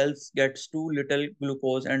 the cells gets too little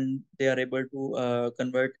glucose and they are able to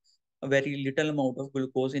convert a very little amount of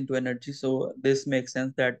glucose into energy. So this makes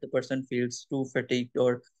sense that the person feels too fatigued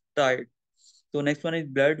or tired. So next one is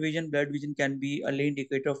blood vision. Blood vision can be early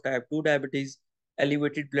indicator of type 2 diabetes.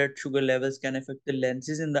 Elevated blood sugar levels can affect the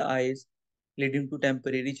lenses in the eyes, leading to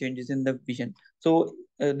temporary changes in the vision. So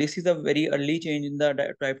this is a very early change in the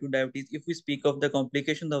type 2 diabetes. If we speak of the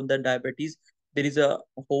complications of the diabetes, there is a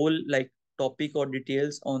whole like topic or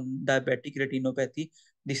details on diabetic retinopathy.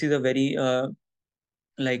 This is a very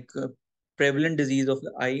like prevalent disease of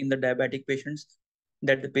the eye in the diabetic patients,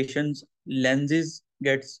 that the patient's lenses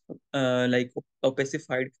gets like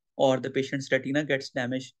opacified, or the patient's retina gets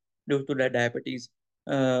damaged due to the diabetes.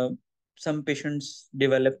 uh, some patients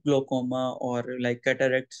develop glaucoma or like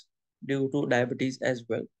cataracts due to diabetes as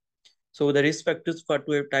well. So the risk factors for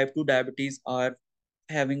type 2 diabetes are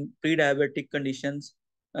having pre-diabetic conditions.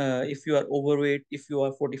 If you are overweight, if you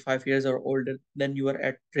are 45 years or older, then you are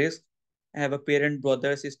at risk. Have a parent,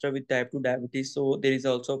 brother, sister with type 2 diabetes. So there is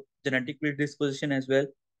also genetic predisposition as well.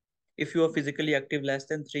 If you are physically active less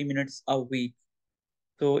than 3 minutes a week,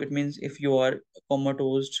 so it means if you are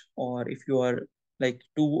comatose, or if you are like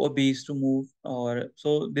too obese to move, or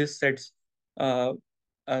so this sets uh,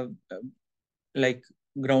 uh, uh, like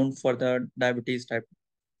ground for the diabetes type.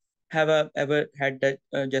 Have ever had that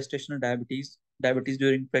gestational diabetes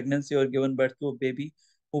during pregnancy or given birth to a baby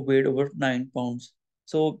who weighed over 9 pounds?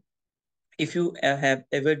 So if you have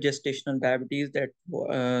ever gestational diabetes, that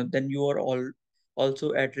then you are all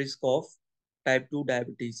also at risk of type 2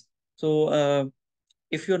 diabetes. So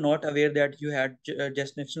if you're not aware that you had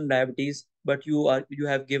gestational diabetes, but you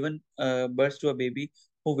have given birth to a baby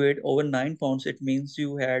who weighed over 9 pounds, it means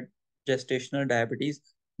you had gestational diabetes,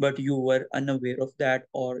 but you were unaware of that,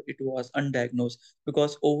 or it was undiagnosed,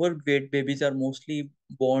 because overweight babies are mostly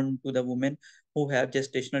born to the women who have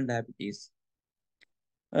gestational diabetes.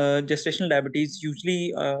 Gestational diabetes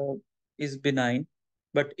usually is benign,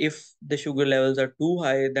 but if the sugar levels are too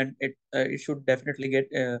high, then it should definitely get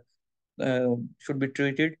should be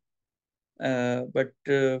treated. But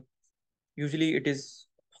usually it is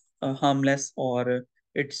harmless, or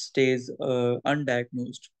it stays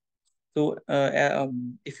undiagnosed. So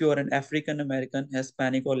if you are an African American,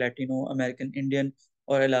 Hispanic, or Latino American, Indian,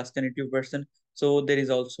 or Alaska Native person, so there is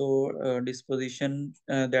also disposition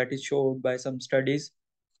that is showed by some studies.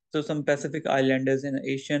 So some Pacific Islanders and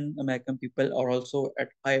Asian American people are also at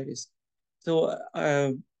high risk. So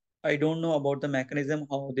I don't know about the mechanism,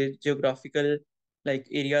 how the geographical like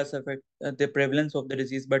areas affect the prevalence of the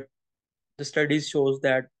disease, but the studies shows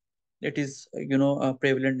that it is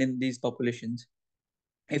prevalent in these populations.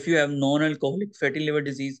 If you have non-alcoholic fatty liver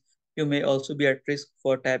disease, you may also be at risk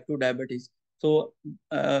for type 2 diabetes. So,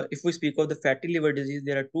 if we speak of the fatty liver disease,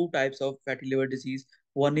 there are two types of fatty liver disease.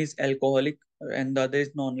 One is alcoholic, and the other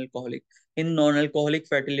is non-alcoholic. In non-alcoholic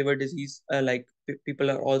fatty liver disease,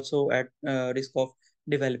 people are also at risk of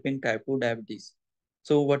developing type 2 diabetes.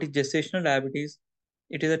 So, what is gestational diabetes?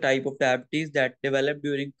 It is a type of diabetes that develop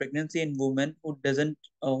during pregnancy in women who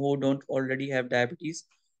don't already have diabetes.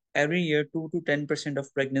 Every year, 2 to 10%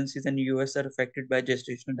 of pregnancies in the US are affected by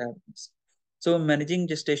gestational diabetes. So managing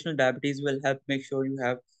gestational diabetes will help make sure you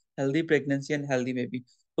have healthy pregnancy and healthy baby.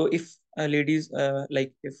 So if ladies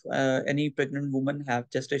if any pregnant woman have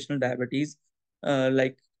gestational diabetes, uh,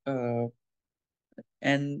 like uh,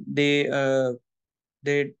 and they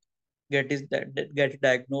get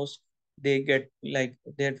diagnosed, they get like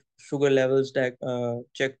their sugar levels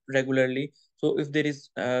checked regularly. So if there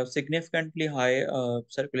is significantly high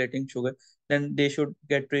circulating sugar, then they should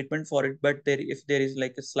get treatment for it. But if there is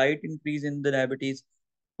like a slight increase in the diabetes,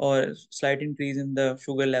 or slight increase in the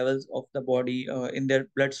sugar levels of the body in their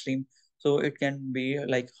bloodstream, so it can be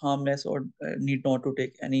like harmless, or need not to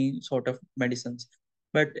take any sort of medicines.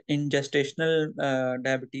 But in gestational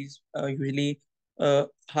diabetes, usually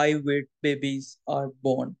high weight babies are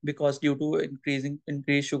born, because due to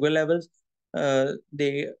increased sugar levels,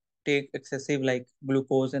 they take excessive like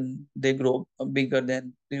glucose, and they grow bigger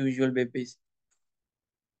than the usual babies.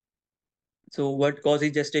 So what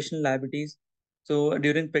causes gestational diabetes? So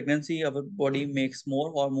during pregnancy, our body makes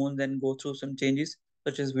more hormones and go through some changes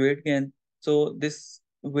such as weight gain. So this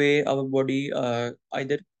way, our body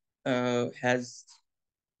either has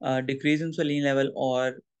decrease insulin level,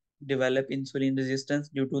 or develop insulin resistance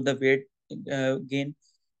due to the weight gain.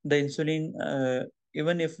 The insulin,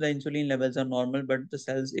 even if the insulin levels are normal, but the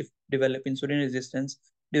cells if develop insulin resistance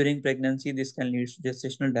during pregnancy, this can lead to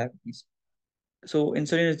gestational diabetes. So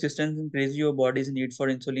insulin resistance increases your body's need for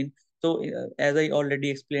insulin. So as I already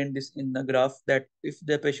explained this in the graph, that if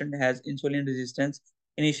the patient has insulin resistance,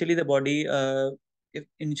 initially the body if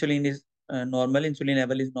insulin is normal, insulin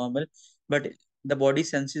level is normal, but the body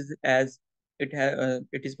senses as it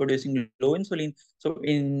is producing low insulin. So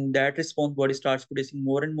in that response, body starts producing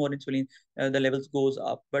more and more insulin. The levels goes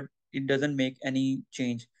up, but it doesn't make any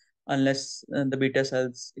change unless the beta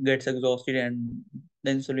cells gets exhausted and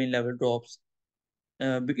the insulin level drops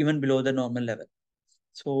even below the normal level.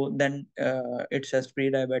 So then it says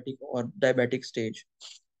pre-diabetic or diabetic stage.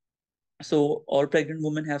 So all pregnant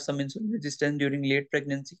women have some insulin resistance during late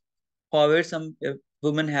pregnancy. However, some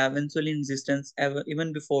women have insulin resistance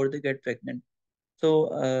even before they get pregnant.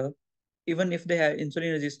 So even if they have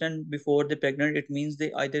insulin resistant before they pregnant, it means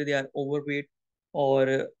they either they are overweight,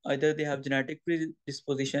 or either they have genetic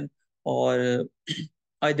predisposition, or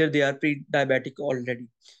either they are pre-diabetic already.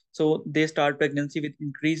 So they start pregnancy with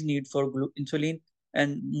increased need for insulin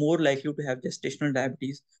and more likely to have gestational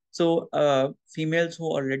diabetes. So females who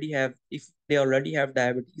already have, if they already have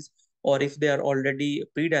diabetes, or if they are already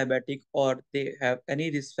pre-diabetic, or they have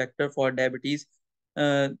any risk factor for diabetes,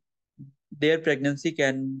 uh, their pregnancy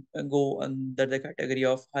can go under the category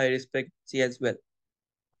of high risk pregnancy as well.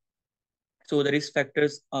 So the risk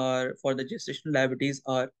factors are for the gestational diabetes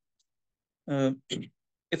are, uh,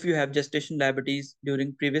 if you have gestation diabetes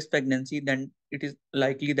during previous pregnancy, then it is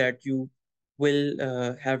likely that you will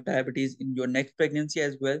have diabetes in your next pregnancy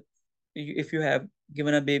as well. If you have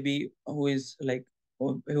given a baby who is like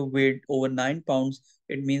who weighed over 9 pounds,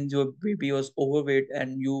 it means your baby was overweight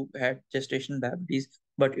and you had gestational diabetes,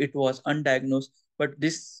 but it was undiagnosed. But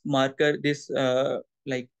this marker, this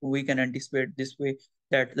like we can anticipate this way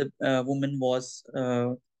that the woman was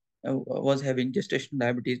having gestational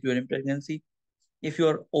diabetes during pregnancy. If you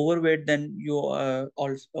are overweight, then you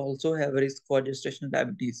also have a risk for gestational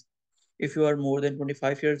diabetes. If you are more than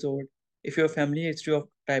 25 years old, if you have family history of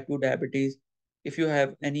type 2 diabetes, if you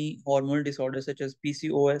have any hormonal disorders such as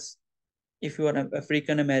PCOS, if you are an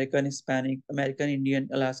African American, Hispanic, American Indian,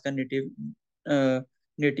 Alaska Native, uh,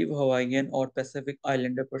 Native Hawaiian, or Pacific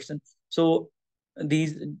Islander person. So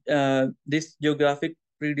these this geographic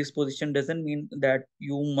predisposition doesn't mean that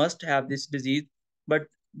you must have this disease, but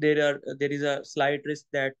there is a slight risk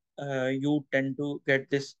that you tend to get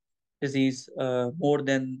this disease more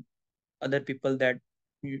than other people that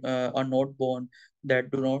are not born,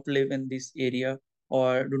 that do not live in this area,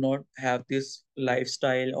 or do not have this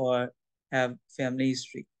lifestyle, or have family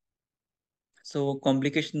history. So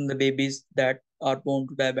complication in the babies that are born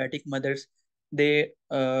to diabetic mothers, they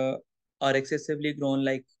are excessively grown,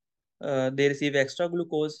 like they receive extra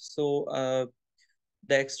glucose. So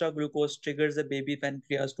the extra glucose triggers the baby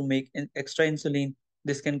pancreas to make extra insulin.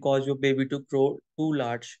 This can cause your baby to grow too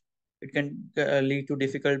large. It can lead to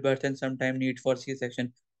difficult birth and sometimes need for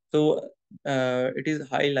C-section. So it is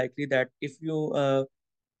high likely that if you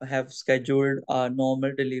have scheduled a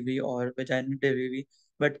normal delivery or vaginal delivery,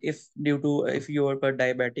 but if you are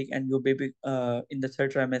diabetic and your baby in the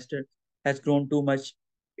third trimester has grown too much,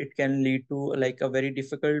 it can lead to like a very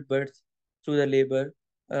difficult birth through the labor,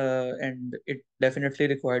 and it definitely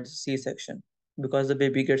requires C-section because the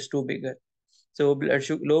baby gets too bigger. So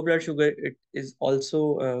low blood sugar, it is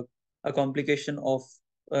also a complication of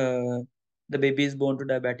the babies born to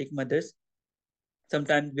diabetic mothers.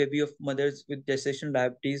 Sometimes baby of mothers with gestational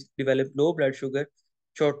diabetes develop low blood sugar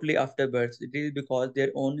shortly after birth. It is because their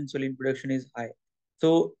own insulin production is high.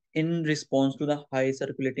 So in response to the high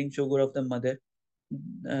circulating sugar of the mother,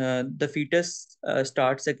 the fetus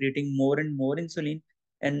starts secreting more and more insulin,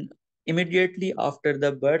 and immediately after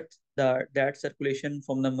the birth, that circulation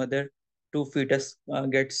from the mother to fetus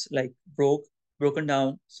gets like broken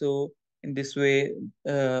down. So in this way,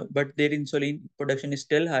 but their insulin production is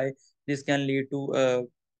still high. This can lead to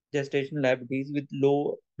gestational diabetes with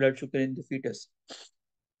low blood sugar in the fetus.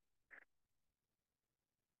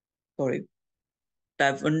 Sorry,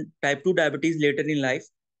 type 2 diabetes later in life.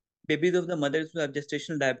 Babies of the mothers who have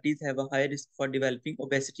gestational diabetes have a higher risk for developing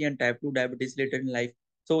obesity and type 2 diabetes later in life.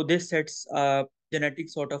 So this sets a genetic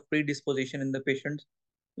sort of predisposition in the patients,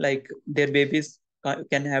 like their babies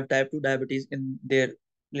can have type 2 diabetes in their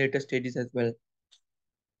later stages as well.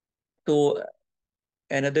 So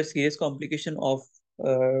another serious complication of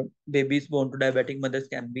babies born to diabetic mothers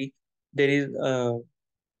can be there is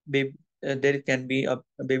baby, there can be a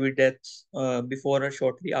baby deaths before or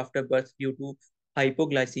shortly after birth due to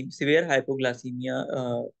hypoglycemia, severe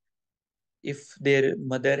hypoglycemia. If their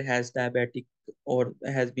mother has diabetic or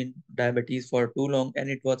has been diabetes for too long and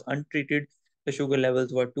it was untreated, the sugar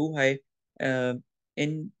levels were too high. uh,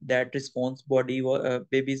 in that response,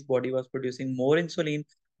 baby's body was producing more insulin,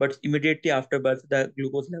 but immediately after birth the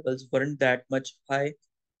glucose levels weren't that much high,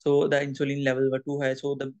 so the insulin levels were too high,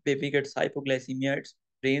 so the baby gets hypoglycemia, its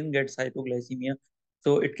brain gets hypoglycemia,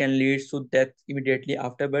 so it can lead to death immediately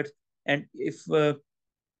after birth. And if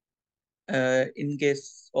in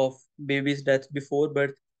case of baby's death before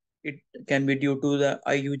birth, it can be due to the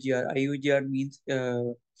IUGR. IUGR means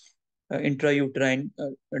intrauterine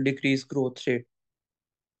decreased growth rate.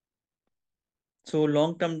 So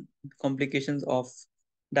long-term complications of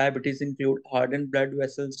diabetes include hardened blood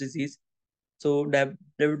vessels disease. So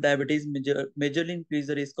diabetes majorly increase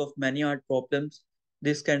the risk of many heart problems.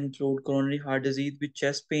 This can include coronary heart disease with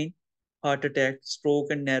chest pain, heart attack,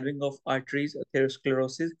 stroke, and narrowing of arteries,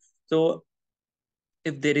 atherosclerosis. So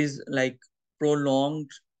if there is like prolonged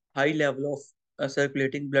high level of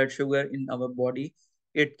circulating blood sugar in our body,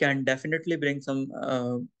 it can definitely bring some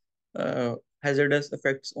hazardous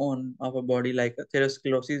effects on our body, like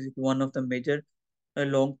atherosclerosis is one of the major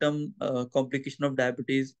long-term complication of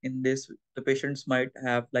diabetes. In this, the patients might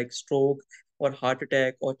have like stroke or heart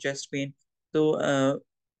attack or chest pain. So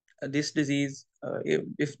this disease,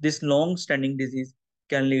 if this long-standing disease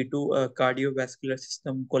can lead to a cardiovascular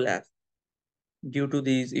system collapse due to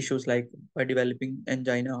these issues, like by developing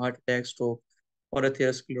angina, heart attack, stroke, or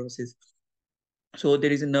atherosclerosis. So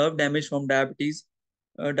there is a nerve damage from diabetes.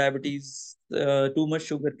 Diabetes, too much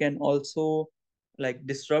sugar can also like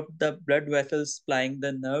disrupt the blood vessels supplying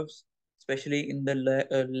the nerves, especially in the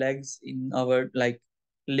legs, in our like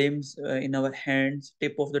limbs, in our hands,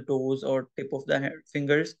 tip of the toes or tip of the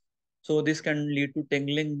fingers. So this can lead to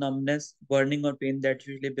tingling, numbness, burning, or pain that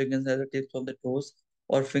usually begins at the tips of the toes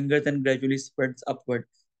or fingers and gradually spreads upward.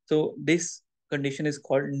 So this condition is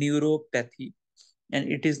called neuropathy,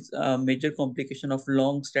 and it is a major complication of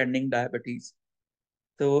long-standing diabetes.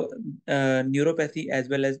 So, neuropathy, as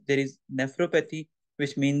well as there is nephropathy,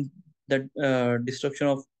 which means the destruction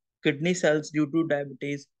of kidney cells due to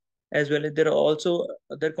diabetes, as well as there are also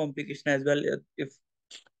other complications as well. If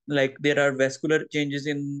like there are vascular changes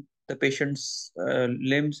in the patient's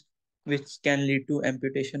limbs, which can lead to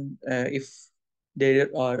amputation if there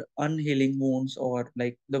are unhealing wounds or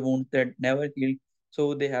like the wounds that never heal.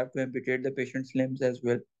 So they have to amputate the patient's limbs as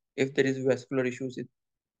well if there is vascular issues in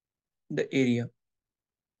the area.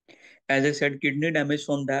 As I said, kidney damage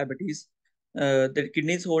from diabetes. The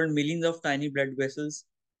kidneys hold millions of tiny blood vessels,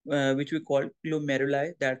 which we call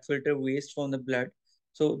glomeruli, that filter waste from the blood.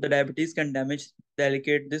 So the diabetes can damage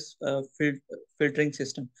delicate this filtering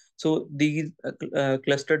system. So these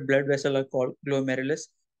clustered blood vessels are called glomerulus,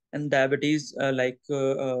 and diabetes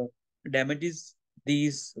damages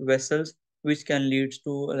these vessels, which can lead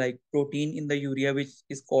to like protein in the urea, which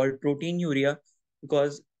is called protein urea,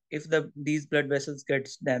 because if these blood vessels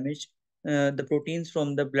gets damaged, the proteins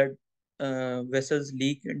from the blood vessels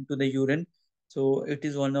leak into the urine. So it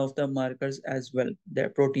is one of the markers as well, the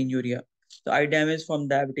protein urea. The eye damage from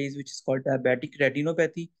diabetes, which is called diabetic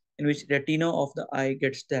retinopathy, in which retina of the eye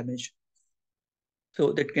gets damaged.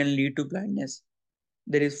 So that can lead to blindness.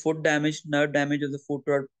 There is foot damage, nerve damage of the foot,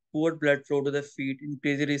 or poor blood flow to the feet,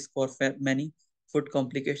 increased risk for many foot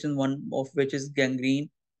complications, one of which is gangrene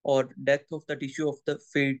or death of the tissue of the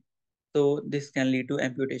feet. So this can lead to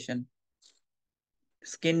amputation.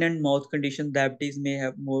 Skin and mouth conditions, diabetes may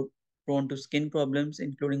have more prone to skin problems,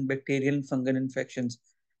 including bacterial and fungal infections,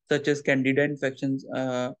 such as candida infections.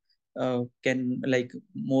 Can like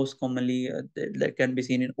most commonly that can be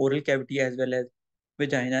seen in oral cavity as well as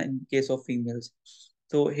vagina in case of females.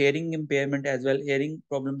 So hearing impairment as well. Hearing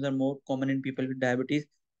problems are more common in people with diabetes,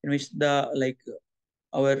 in which the like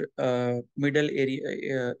our middle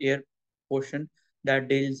area ear portion that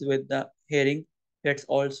deals with the hearing gets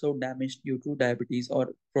also damaged due to diabetes or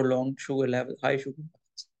prolonged sugar level, high sugar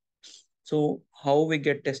levels. So how we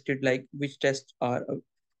get tested, like which tests are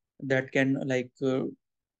that can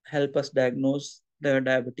help us diagnose the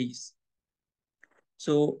diabetes.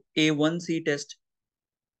 So A1C test.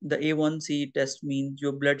 The A1C test means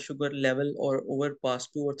your blood sugar level or over past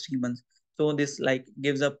 2 or 3 months. So this like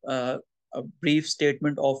gives up a brief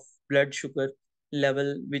statement of blood sugar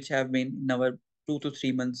level which have been in our 2 to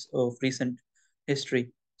 3 months of recent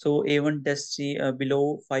history. So A1 test C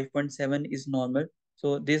below 5.7 is normal.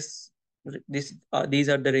 So these are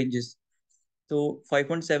the ranges. So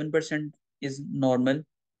 5.7% is normal.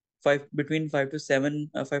 Five between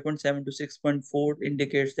 5.7 to 6.4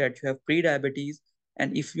 indicates that you have pre-diabetes,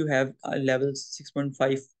 and if you have levels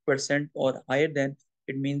 6.5% or higher, then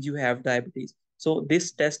it means you have diabetes. So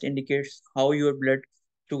this test indicates how your blood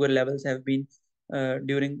sugar levels have been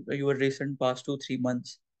during your recent past 2 3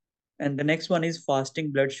 months. And the next one is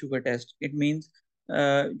fasting blood sugar test. It means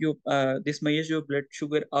you this measures your blood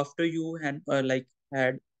sugar after you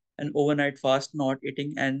had an overnight fast, not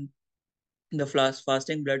eating, and the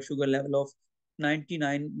fasting blood sugar level of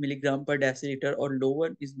 99 milligram per deciliter or lower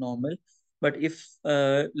is normal. But if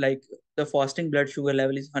like the fasting blood sugar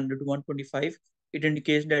level is 100 to 125, it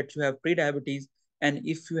indicates that you have pre-diabetes. And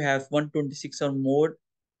if you have 126 or more,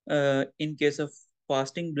 in case of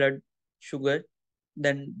fasting blood sugar,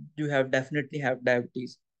 then you have definitely have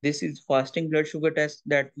diabetes. This is fasting blood sugar test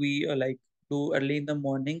that we like do early in the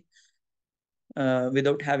morning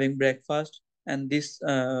without having breakfast, and this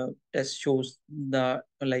test shows the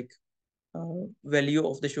value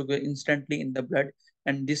of the sugar instantly in the blood,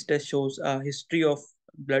 and this test shows a history of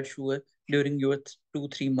blood sugar during your 2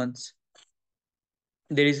 3 months.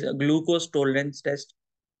 There is a glucose tolerance test.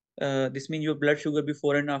 This means your blood sugar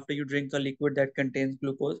before and after you drink a liquid that contains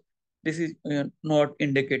glucose. This is not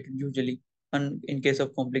indicated usually in case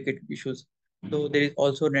of complicated issues. So there is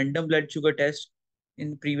also random blood sugar test.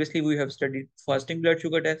 In previously we have studied fasting blood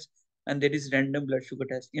sugar test, and there is random blood sugar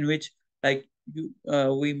test in which like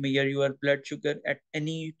we measure your blood sugar at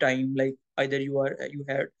any time, like either you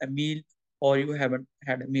had a meal or you haven't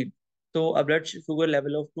had a meal. So a blood sugar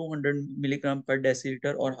level of 200 milligram per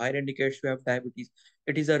deciliter or higher indicates you have diabetes.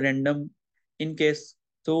 It is a random in case.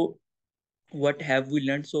 So what have we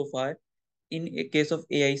learned so far? In a case of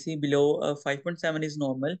AIC below 5.7 is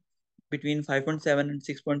normal, between 5.7 and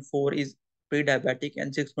 6.4 is pre-diabetic,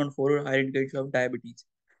 and 6.4 or higher indicates you have diabetes.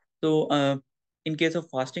 So in case of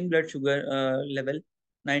fasting blood sugar level,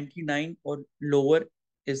 99 or lower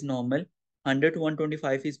is normal, 100 to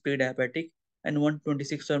 125 is pre-diabetic, and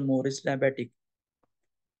 126 or more is diabetic.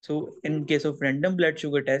 So in case of random blood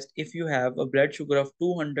sugar test, if you have a blood sugar of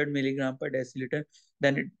 200 milligram per deciliter,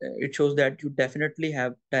 then it shows that you definitely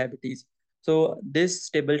have diabetes. So this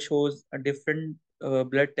table shows a different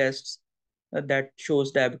blood tests that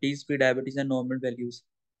shows diabetes, pre-diabetes, and normal values.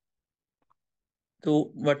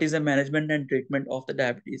 So what is the management and treatment of the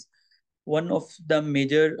diabetes? One of the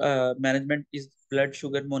major management is blood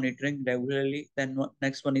sugar monitoring regularly. Then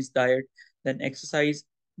next one is diet, then exercise,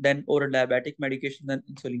 then oral diabetic medication, then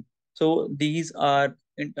insulin. So these are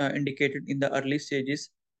indicated in the early stages.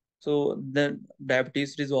 So the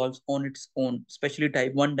diabetes resolves on its own, especially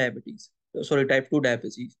type 1 diabetes. Sorry, type 2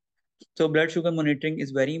 diabetes. So blood sugar monitoring is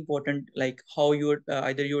very important, like how your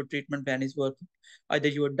either your treatment plan is working, either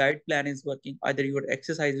your diet plan is working, either your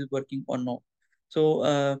exercise is working or not.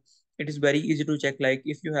 So it is very easy to check, like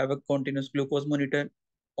if you have a continuous glucose monitor,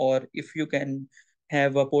 or if you can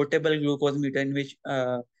have a portable glucose meter in which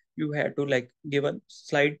you have to like give a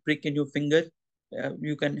slight prick in your finger.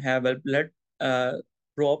 You can have a blood uh,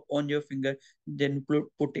 drop on your finger, then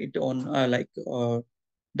put it on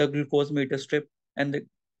the glucose meter strip, and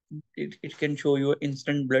it can show you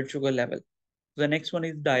instant blood sugar level. The next one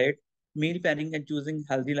is diet, meal planning, and choosing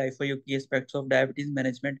healthy life for your key aspects of diabetes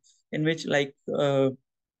management, in which low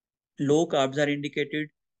carbs are indicated.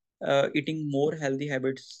 Eating more healthy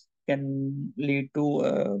habits can lead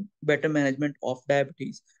to better management of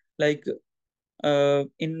diabetes. Like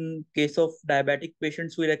in case of diabetic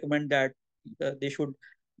patients, we recommend that they should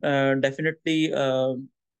definitely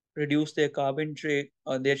reduce their carb intake,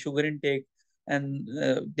 their sugar intake, and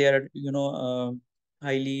they are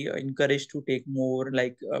highly encouraged to take more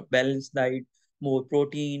like balanced diet, more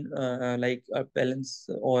protein, like balance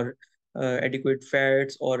or adequate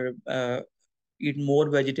fats, or eat more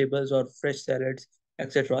vegetables or fresh salads,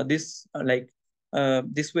 etc. This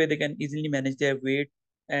way they can easily manage their weight,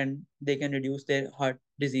 and they can reduce their heart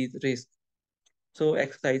disease risk. So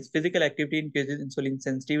exercise, physical activity increases insulin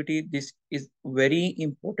sensitivity. This is very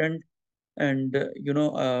important, and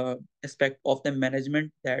aspect of the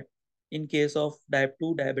management, that in case of type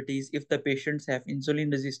 2 diabetes, if the patients have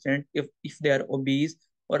insulin resistant, if they are obese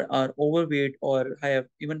or are overweight, or have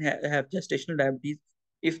gestational diabetes,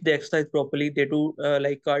 if they exercise properly, they do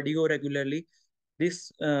like cardio regularly,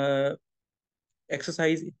 this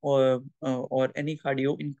exercise or any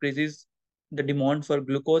cardio increases the demand for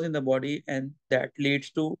glucose in the body, and that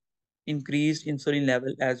leads to increased insulin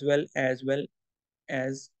level, as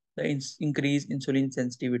the increased insulin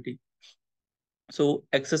sensitivity. So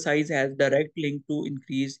exercise has direct link to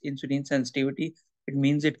increased insulin sensitivity. It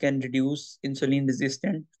means it can reduce insulin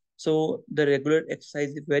resistance. So the regular exercise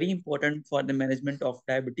is very important for the management of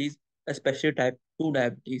diabetes, especially type 2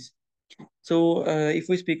 diabetes. So if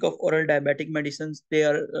we speak of oral diabetic medicines, they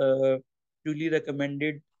are really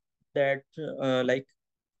recommended that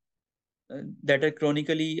that are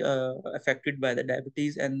chronically affected by the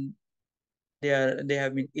diabetes, and they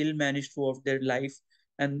have been ill managed throughout their life,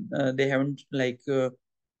 and they haven't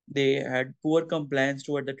they had poor compliance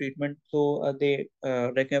toward the treatment. So they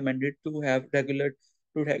recommended to have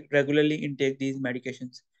regularly intake these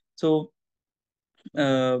medications. So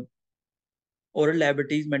uh, oral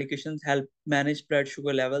diabetes medications help manage blood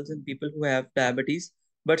sugar levels in people who have diabetes.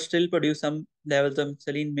 but still produce some levels of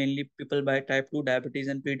insulin, mainly people by type 2 diabetes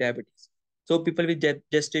and pre-diabetes. So people with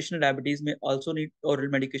gestational diabetes may also need oral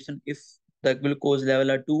medication if the glucose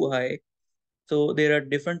level are too high. So there are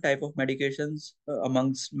different type of medications.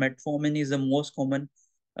 Amongst metformin is the most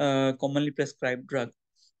commonly prescribed drug.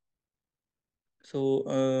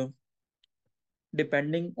 So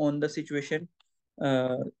depending on the situation,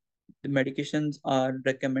 uh, the medications are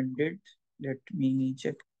recommended. Let me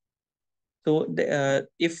check. So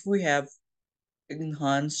if we have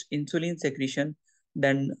enhanced insulin secretion,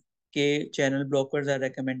 then K channel blockers are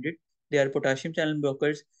recommended. They are potassium channel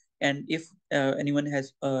blockers. And if anyone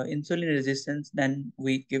has insulin resistance, then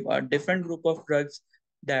we give a different group of drugs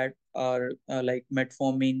that are like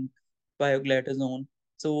metformin, pioglitazone.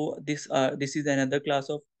 So this is another class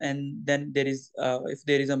of, and then there is if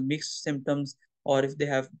there is a mixed symptoms or if they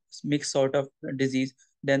have mixed sort of disease,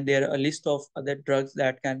 then there are a list of other drugs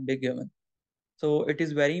that can be given. So it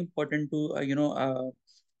is very important to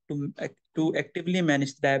to actively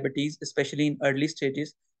manage diabetes, especially in early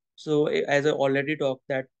stages. So as I already talked,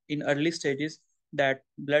 that in early stages, that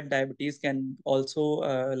blood diabetes can also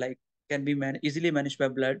can be easily managed by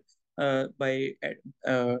blood by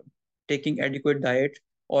uh, taking adequate diet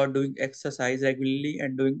or doing exercise regularly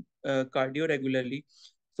and doing cardio regularly.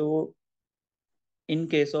 So in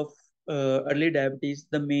case of early diabetes,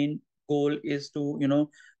 the main goal is to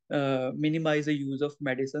minimize the use of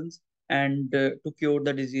medicines and to cure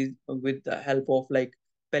the disease with the help of like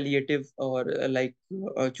palliative or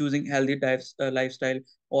choosing healthy lifestyle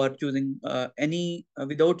or choosing any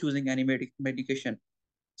without choosing any medication.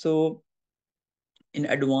 So in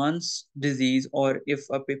advanced disease, or if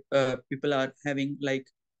people are having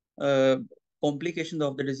uh, complications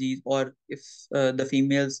of the disease, or if the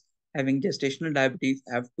females having gestational diabetes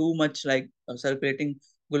have too much circulating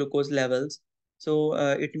glucose levels, so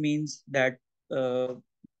it means that uh,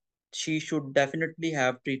 she should definitely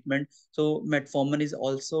have treatment. So metformin is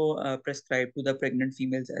also prescribed to the pregnant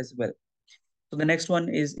females as well. So the next one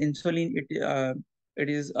is insulin. It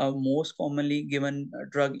is a most commonly given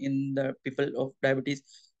drug in the people of diabetes.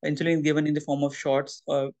 Insulin is given in the form of shots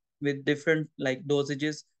with different like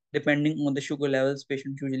dosages depending on the sugar levels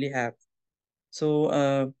patients usually have.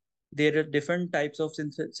 So there are different types of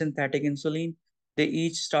synthetic insulin. They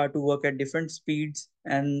each start to work at different speeds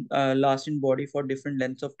and last in body for different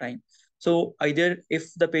lengths of time. So either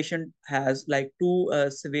if the patient has like too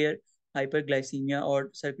severe hyperglycemia or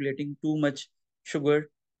circulating too much sugar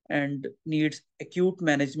and needs acute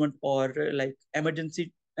management or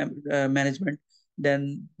emergency management,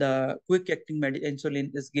 then the quick acting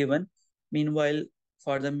insulin is given. Meanwhile,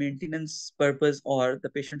 for the maintenance purpose or the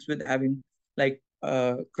patients with having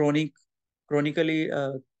chronically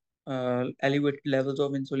elevated levels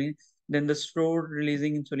of insulin, then the slow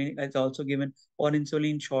releasing insulin is also given, or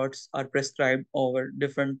insulin shots are prescribed over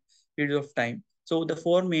different periods of time. So the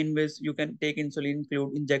four main ways you can take insulin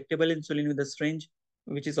include injectable insulin with a syringe,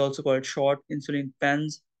 which is also called short insulin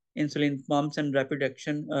pens, insulin pumps, and rapid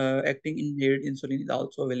action acting inhaled insulin is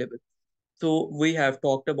also available. So we have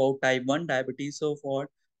talked about type 1 diabetes. So for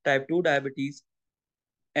type 2 diabetes,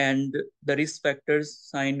 and the risk factors,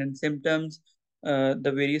 sign and symptoms,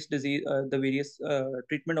 the various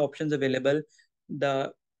treatment options available,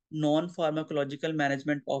 the non-pharmacological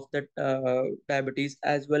management of the diabetes,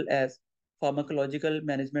 as well as pharmacological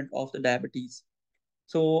management of the diabetes.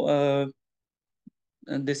 So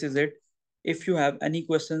this is it. If you have any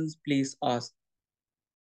questions, please ask.